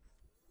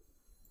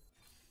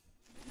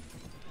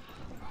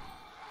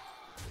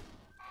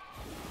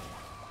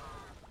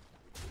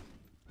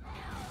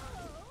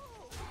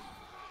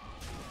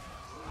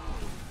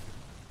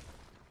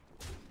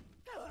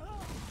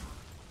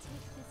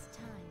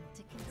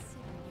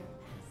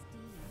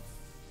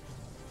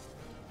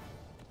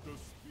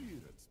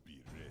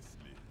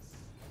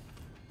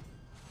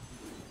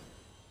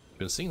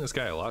 Been seeing this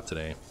guy a lot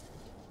today.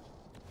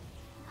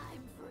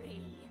 I'm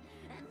free,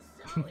 and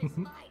so is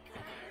my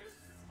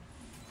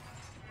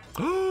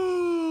curse.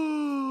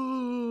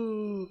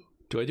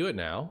 Do I do it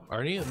now?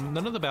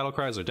 None of the battle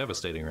cries are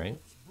devastating, right?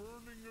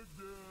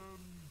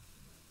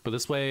 But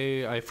this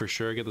way, I for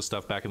sure get the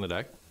stuff back in the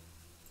deck.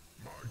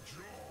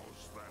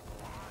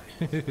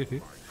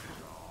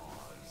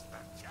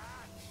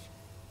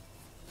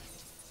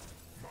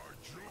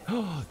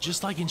 Oh,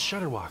 just like in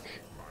Shutterwalk.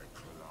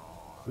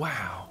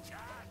 Wow.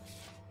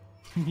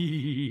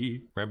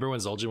 Remember when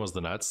Zul'jin was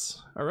the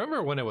nuts? I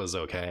remember when it was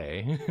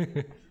okay.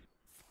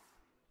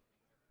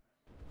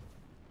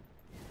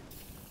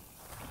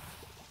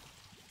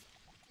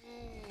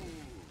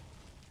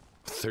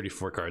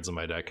 34 cards in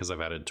my deck because I've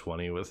added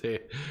 20 with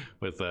this.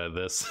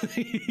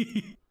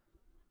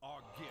 Our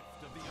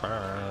gift of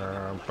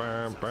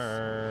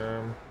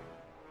the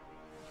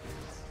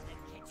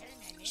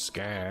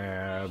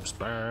Scabs,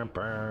 bam,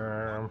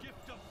 bam.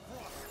 gift of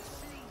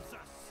frost shields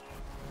us.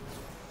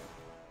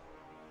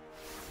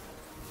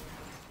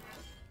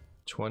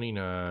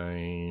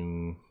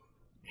 29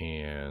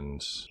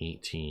 and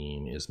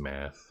 18 is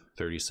math.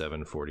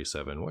 37,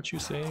 47. What you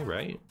say,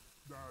 right?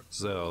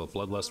 So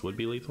Bloodlust would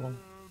be lethal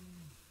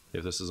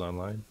if this is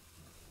online.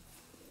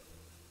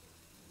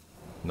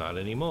 Not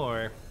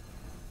anymore.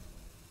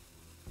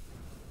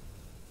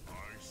 I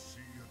see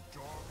a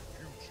dark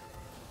future.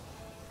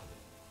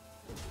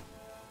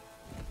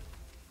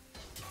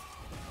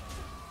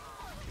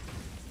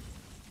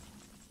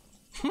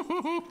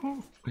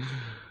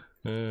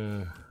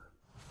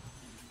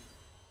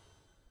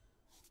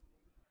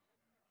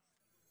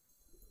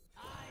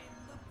 I'm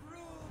the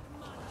brood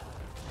mother.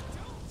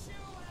 Don't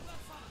you ever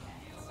forget.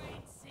 You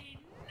ain't seen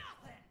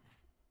nothing.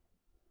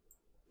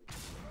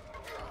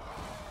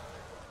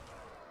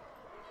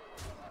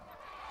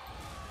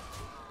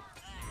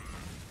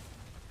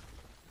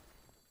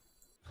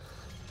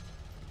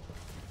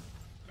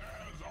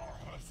 As our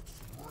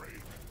husks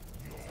break,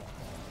 your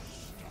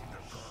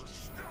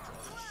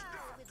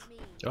Well with me.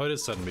 Oh, it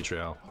is sudden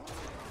betrayal.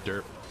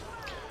 Derp.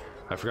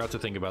 I forgot to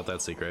think about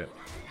that secret.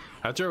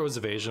 After it was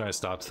evasion, I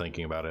stopped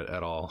thinking about it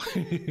at all.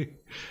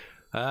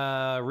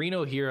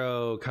 Reno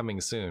Hero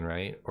coming soon,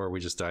 right? Or we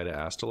just die to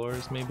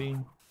Astalors, maybe?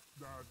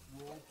 that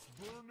rope's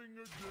burning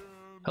again.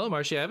 Hello,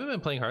 Marcy. I haven't been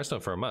playing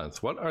Hearthstone for a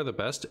month. What are the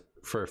best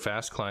for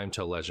fast climb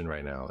to Legend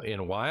right now?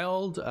 In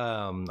Wild,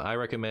 I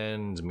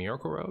recommend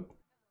Miracle Rogue.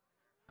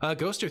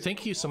 Ghoster,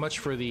 thank you so much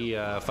for the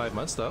 5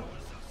 months, though.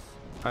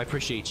 I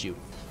appreciate you.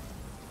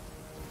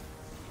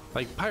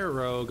 Like Pirate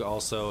Rogue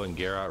also, and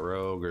Garrot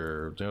Rogue,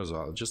 or there's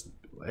just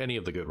any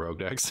of the good rogue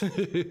decks.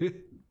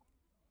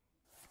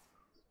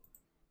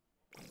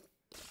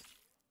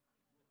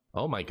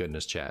 Oh my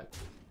goodness, chat.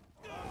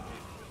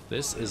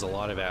 This is a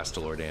lot of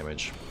Astalor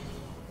damage.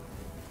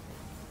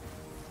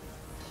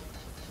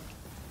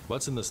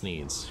 What's in this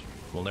needs?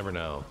 We'll never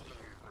know.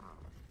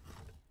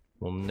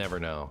 We'll never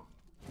know.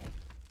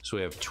 So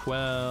we have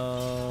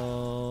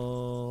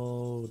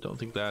 12. Don't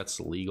think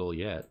that's legal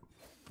yet.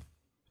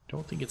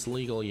 Don't think it's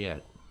legal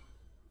yet.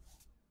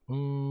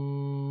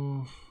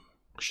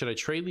 Should I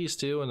trade these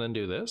two and then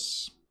do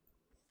this?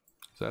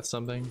 Is that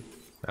something?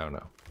 I don't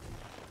know.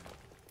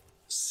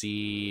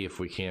 See if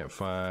we can't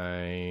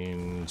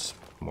find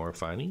more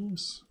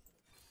funnies.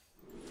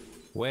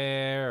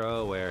 Where,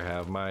 oh, where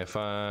have my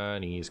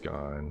funnies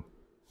gone?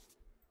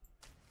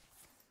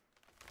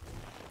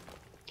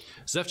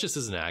 Zeph just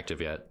isn't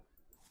active yet.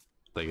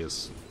 Like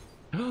is.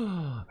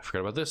 I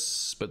forgot about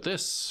this, but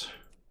this.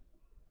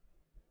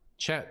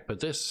 Chat, but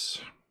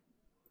this.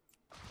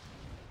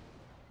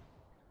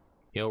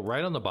 You know,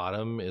 right on the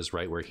bottom is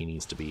right where he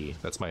needs to be.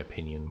 That's my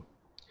opinion.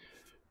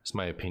 It's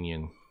my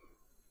opinion.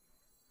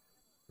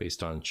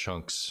 Based on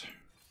chunks.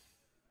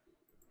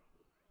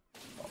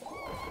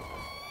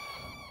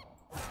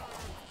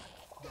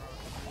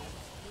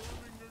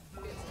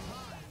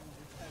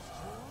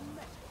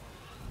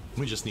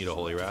 We just need a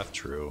Holy Wrath.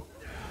 True.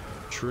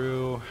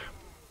 True.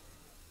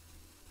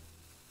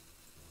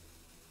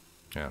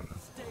 I don't know.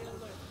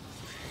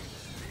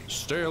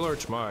 Stay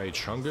alert, my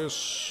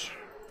Chungus.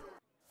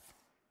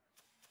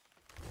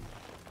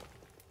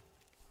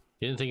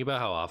 You didn't think about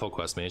how awful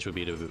Quest Mage would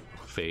be to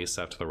face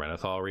after the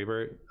Renathal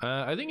revert?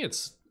 I think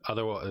it's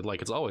otherwise,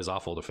 like, it's always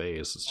awful to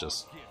face. It's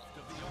just,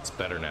 it's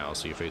better now,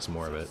 so you face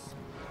more of it.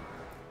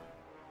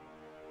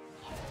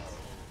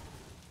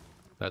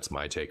 That's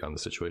my take on the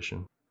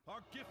situation. Our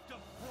gift of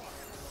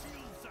frost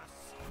shields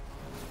us.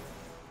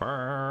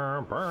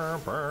 Burr, burr,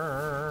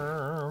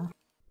 burr.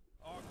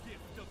 Our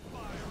gift of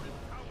fire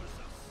empowers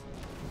us.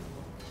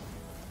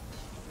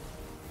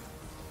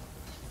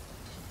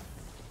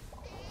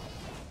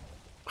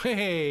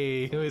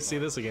 Hey, let me see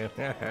this again.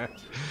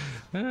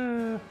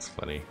 It's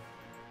funny.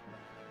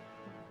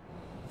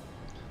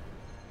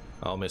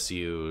 I'll miss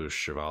you,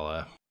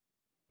 Shivala.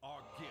 Our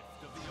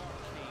gift of the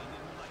arcane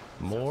enlightens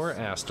More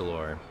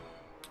Astalor.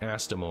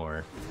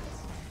 Astamore.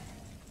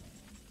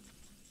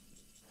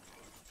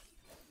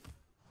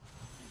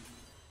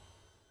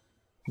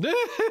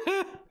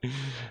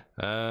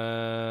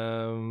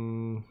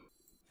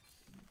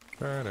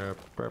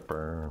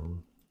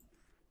 Ba-da-ba-bum.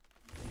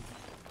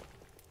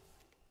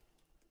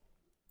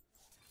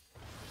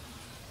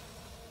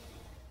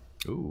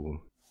 Ooh.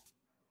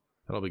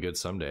 That'll be good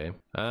someday.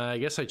 I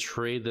guess I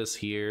trade this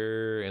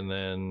here and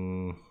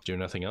then do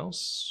nothing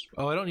else.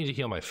 Oh, I don't need to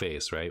heal my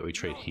face, right? We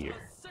trade here.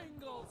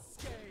 Single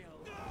scale.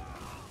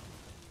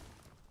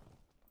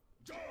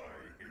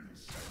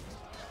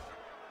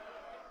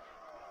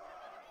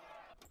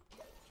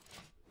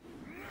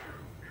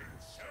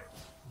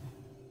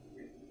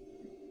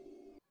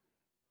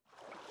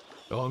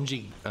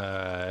 OMG,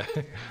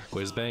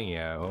 whizbang,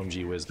 yeah,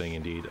 OMG whizbang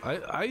indeed.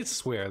 I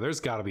swear, there's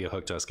gotta be a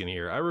Hook Tusk in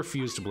here. I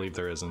refuse to believe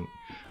there isn't.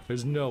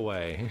 There's no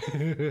way.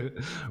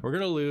 We're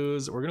gonna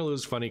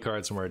lose funny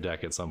cards from our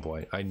deck at some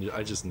point. I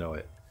just know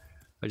it.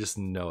 I just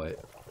know it.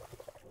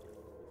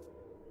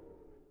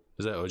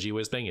 Is that OG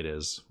whizbang? It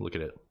is. Look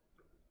at it.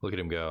 Look at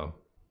him go.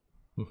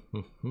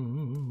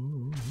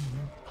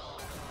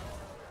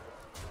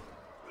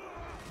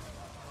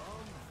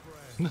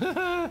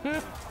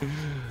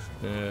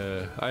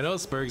 I know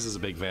Spurgs is a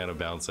big fan of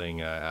bouncing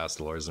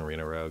Astalors and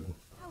Arena Rogue.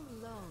 How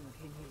long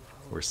can you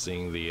hold? We're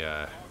seeing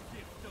the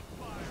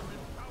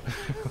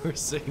we're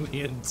seeing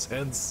the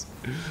intense,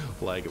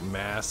 like,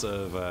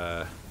 massive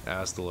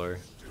Astalor.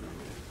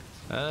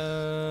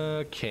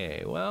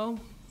 Okay, well,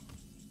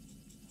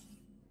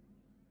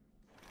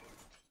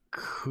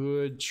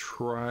 could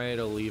try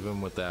to leave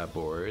him with that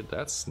board.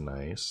 That's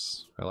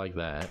nice. I like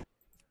that.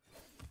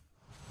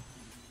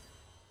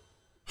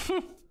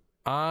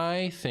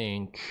 I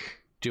think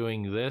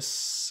doing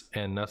this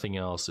and nothing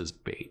else is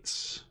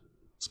bait.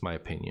 It's my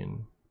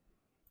opinion.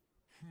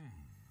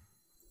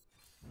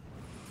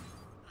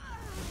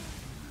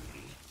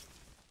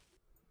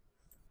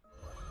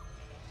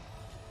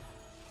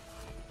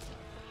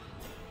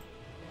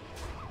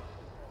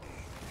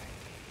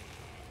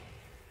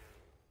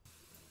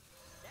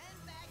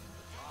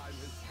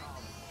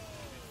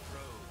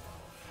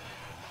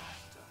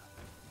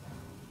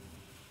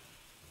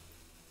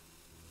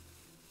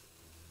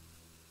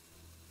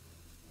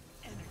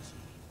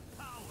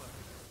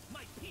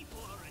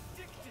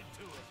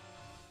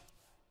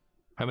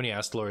 How many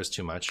Astalor is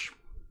too much?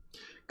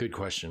 Good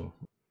question.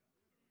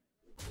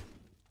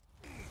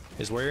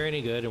 Is Warrior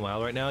any good in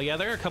WoW right now? Yeah,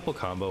 there are a couple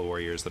combo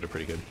Warriors that are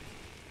pretty good.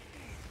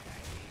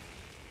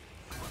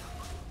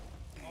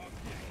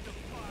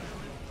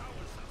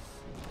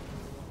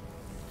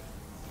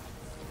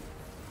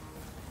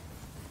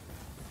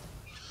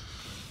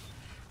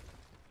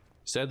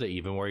 Said the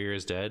Even Warrior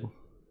is dead.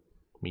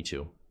 Me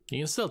too.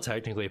 You can still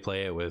technically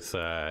play it with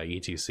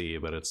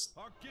ETC, but it's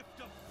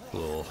a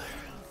little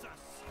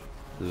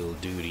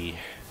duty,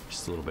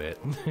 just a little bit.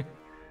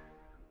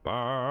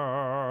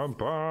 Bum,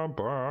 bum,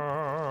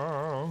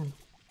 bum.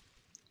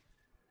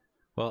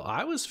 Well,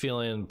 I was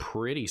feeling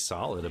pretty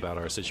solid about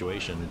our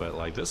situation, but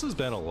like this has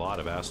been a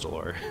lot of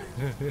Astalor.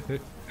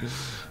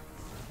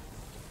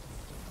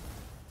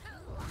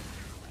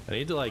 I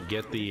need to like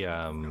get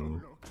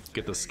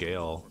the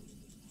scale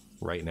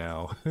right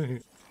now.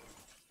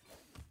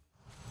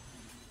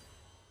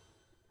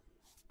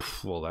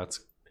 Well, that's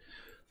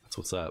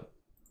what's up.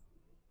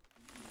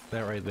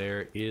 That right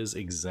there is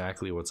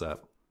exactly what's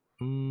up.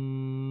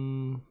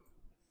 Nothing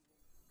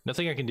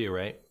I can do,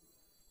 right?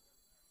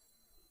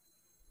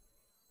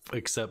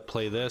 Except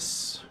play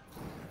this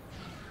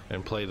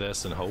and play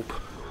this and hope.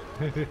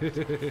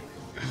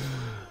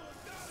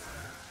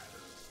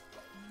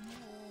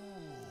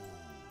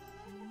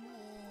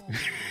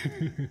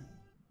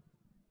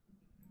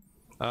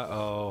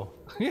 Uh-oh.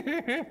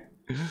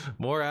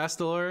 More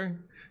Astalor?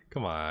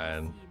 Come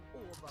on.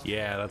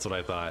 Yeah, that's what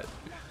I thought.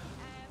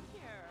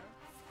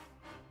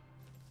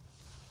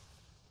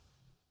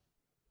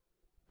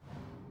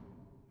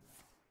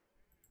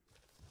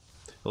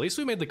 At least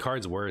we made the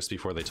cards worse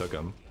before they took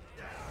them.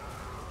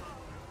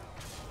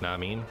 Know what I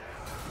mean?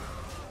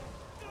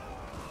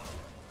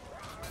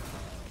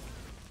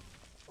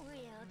 We'll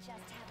just have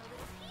a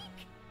little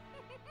peek.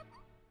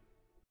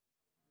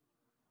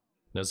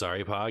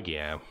 Nazari Pog,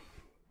 yeah.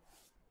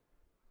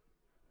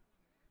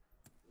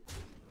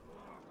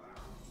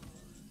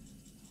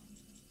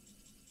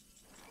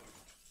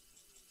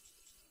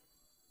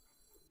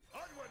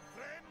 Onward,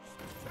 friends,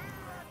 to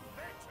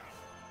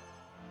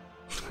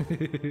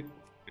adventure!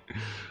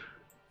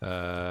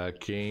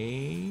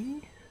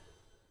 Okay.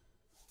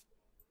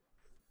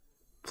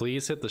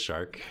 Please hit the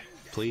shark.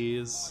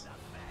 Please.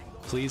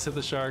 Please hit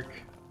the shark.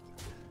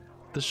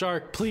 The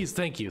shark, please.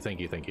 Thank you,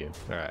 thank you, thank you.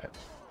 All right.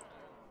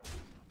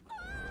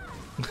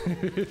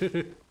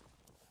 We're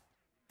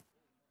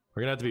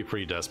gonna have to be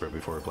pretty desperate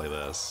before we play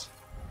this.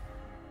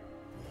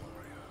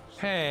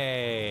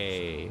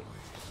 Hey.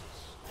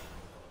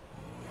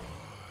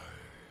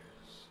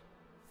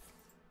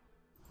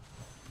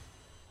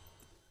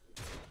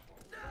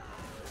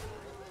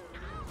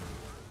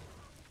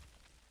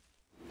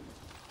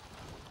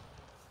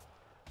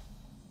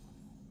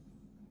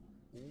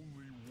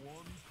 Only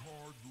one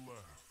card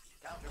left.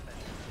 Good.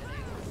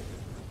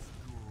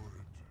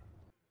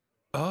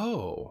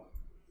 Oh.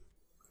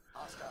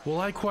 Well,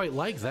 I quite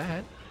like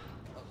that.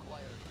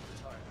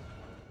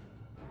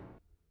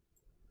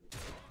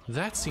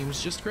 That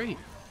seems just great.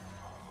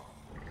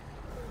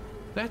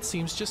 That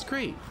seems just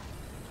great.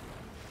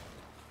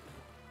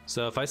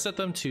 So if I set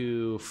them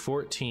to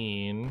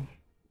 14,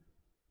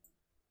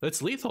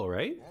 that's lethal,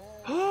 right?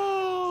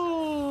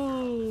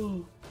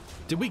 Oh!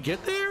 Did we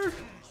get there?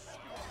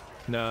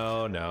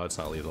 No, no, it's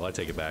not lethal. I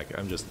take it back.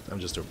 I'm just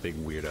a big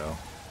weirdo.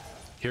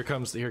 Here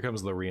comes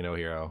the Reno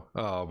hero.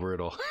 Oh,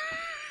 brutal.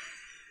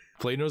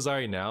 Play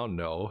Nozari now?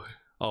 No.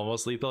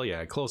 Almost lethal?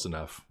 Yeah, close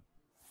enough.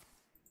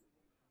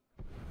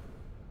 The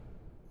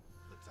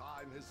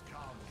time has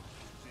come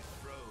to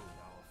dethrone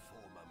our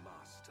former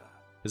master.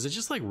 Is it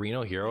just like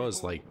Reno hero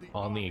is like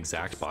on the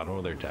exact bottom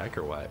of their deck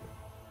or what?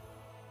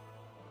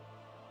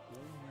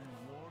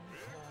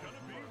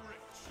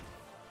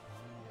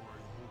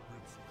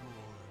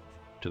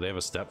 Do they have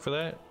a step for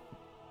that?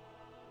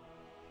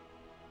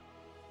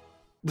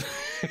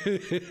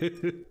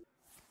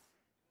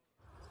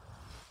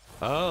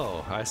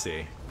 Oh, I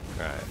see.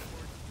 All right.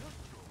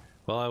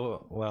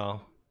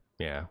 Well,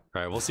 yeah.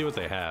 All right, we'll see what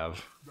they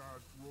have.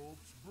 That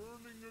rope's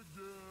burning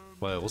again.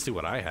 Well, we'll see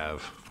what I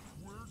have.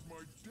 Where'd my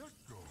deck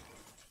go?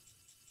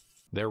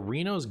 Their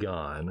Reno's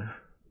gone.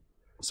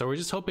 So we're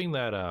just hoping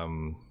that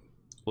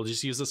we'll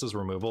just use this as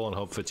removal and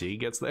hope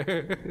fatigue gets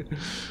there.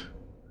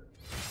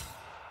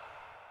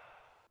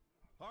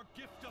 Our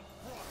gift of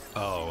frost.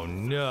 Oh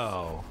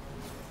no.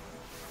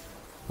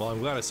 Well, I'm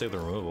glad I saved the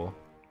removal.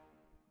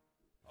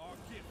 Our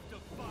gift of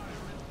fire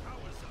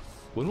empowers us.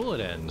 When will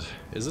it end?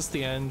 Is this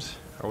the end?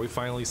 Are we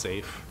finally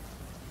safe?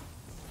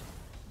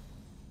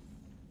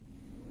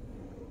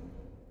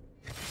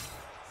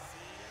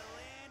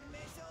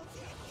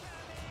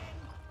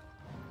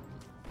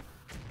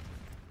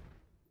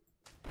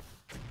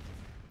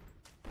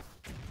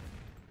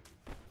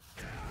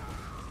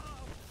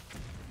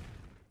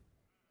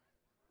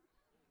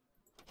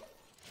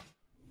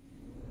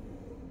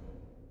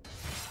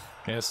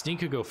 Yeah, Sneak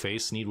could go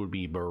face, Sneed would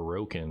be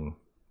broken.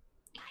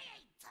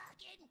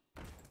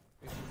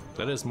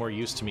 That is more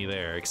use to me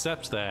there,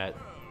 except that,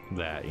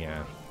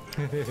 yeah.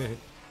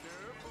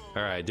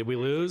 Alright, did we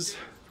lose?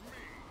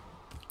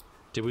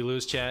 Did we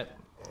lose, chat?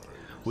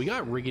 We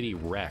got riggedy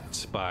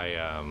wrecked by,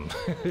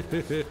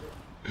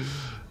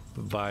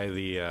 by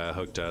the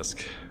Hook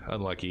Tusk.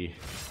 Unlucky.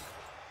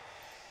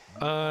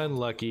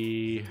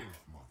 Unlucky.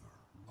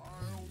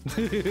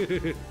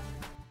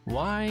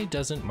 Why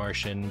doesn't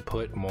Martian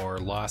put more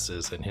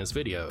losses in his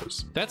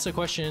videos? That's a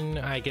question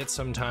I get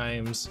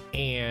sometimes,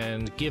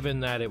 and given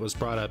that it was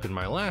brought up in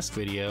my last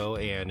video,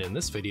 and in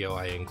this video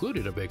I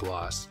included a big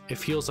loss, it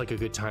feels like a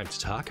good time to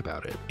talk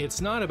about it. It's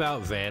not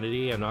about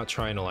vanity. I'm not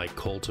trying to like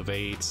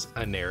cultivate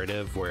a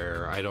narrative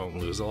where I don't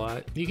lose a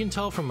lot. You can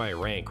tell from my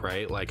rank,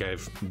 right? Like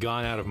I've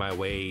gone out of my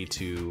way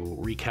to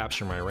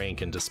recapture my rank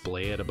and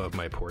display it above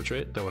my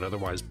portrait that would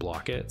otherwise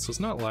block it. So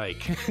it's not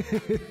like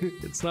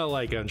it's not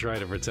like I'm trying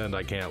to pretend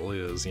I can't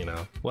lose, you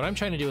know. What I'm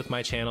trying to do with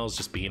my channel is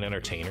just be an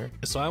entertainer.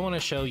 So I want to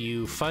show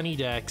you funny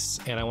decks,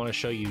 and I want to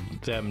show you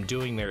them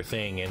doing their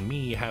thing and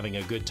me having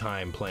a good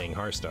time playing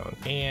Hearthstone.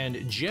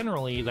 And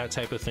generally that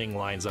type of thing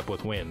lines up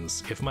with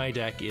wins. If my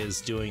deck is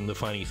doing the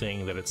funny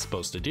thing that it's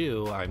supposed to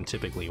do, I'm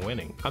typically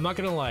winning. I'm not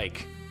gonna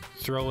like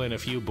throw in a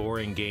few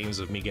boring games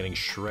of me getting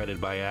shredded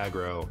by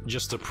aggro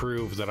just to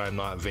prove that I'm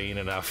not vain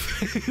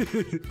enough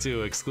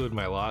to exclude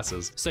my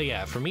losses. So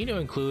yeah, for me to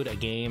include a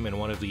game in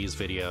one of these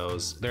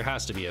videos, there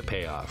has to be a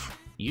payoff.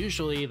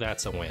 Usually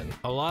that's a win.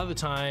 A lot of the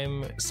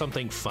time,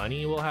 something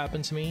funny will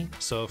happen to me.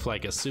 So if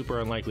like a super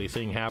unlikely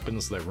thing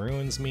happens that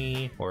ruins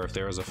me, or if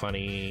there was a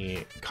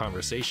funny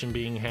conversation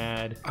being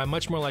had, I'm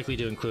much more likely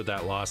to include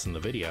that loss in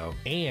the video.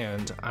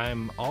 And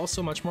I'm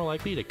also much more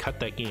likely to cut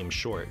that game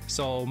short.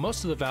 So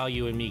most of the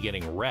value in me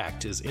getting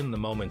wrecked is in the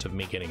moment of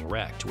me getting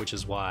wrecked, which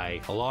is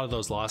why a lot of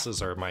those losses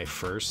are my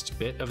first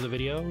bit of the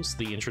videos.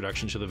 The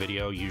introduction to the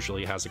video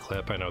usually has a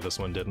clip. I know this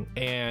one didn't.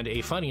 And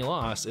a funny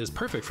loss is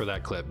perfect for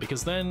that clip,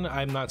 because then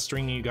I'm not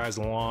stringing you guys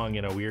along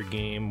in a weird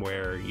game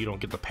where you don't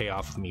get the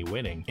payoff of me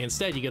winning.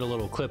 Instead, you get a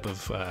little clip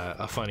of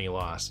a funny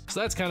loss. So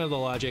that's kind of the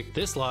logic.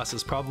 This loss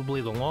is probably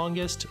the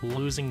longest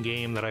losing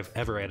game that I've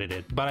ever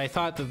edited, but I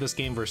thought that this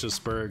game versus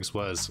Spurgs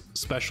was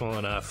special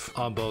enough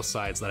on both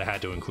sides that I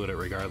had to include it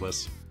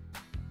regardless.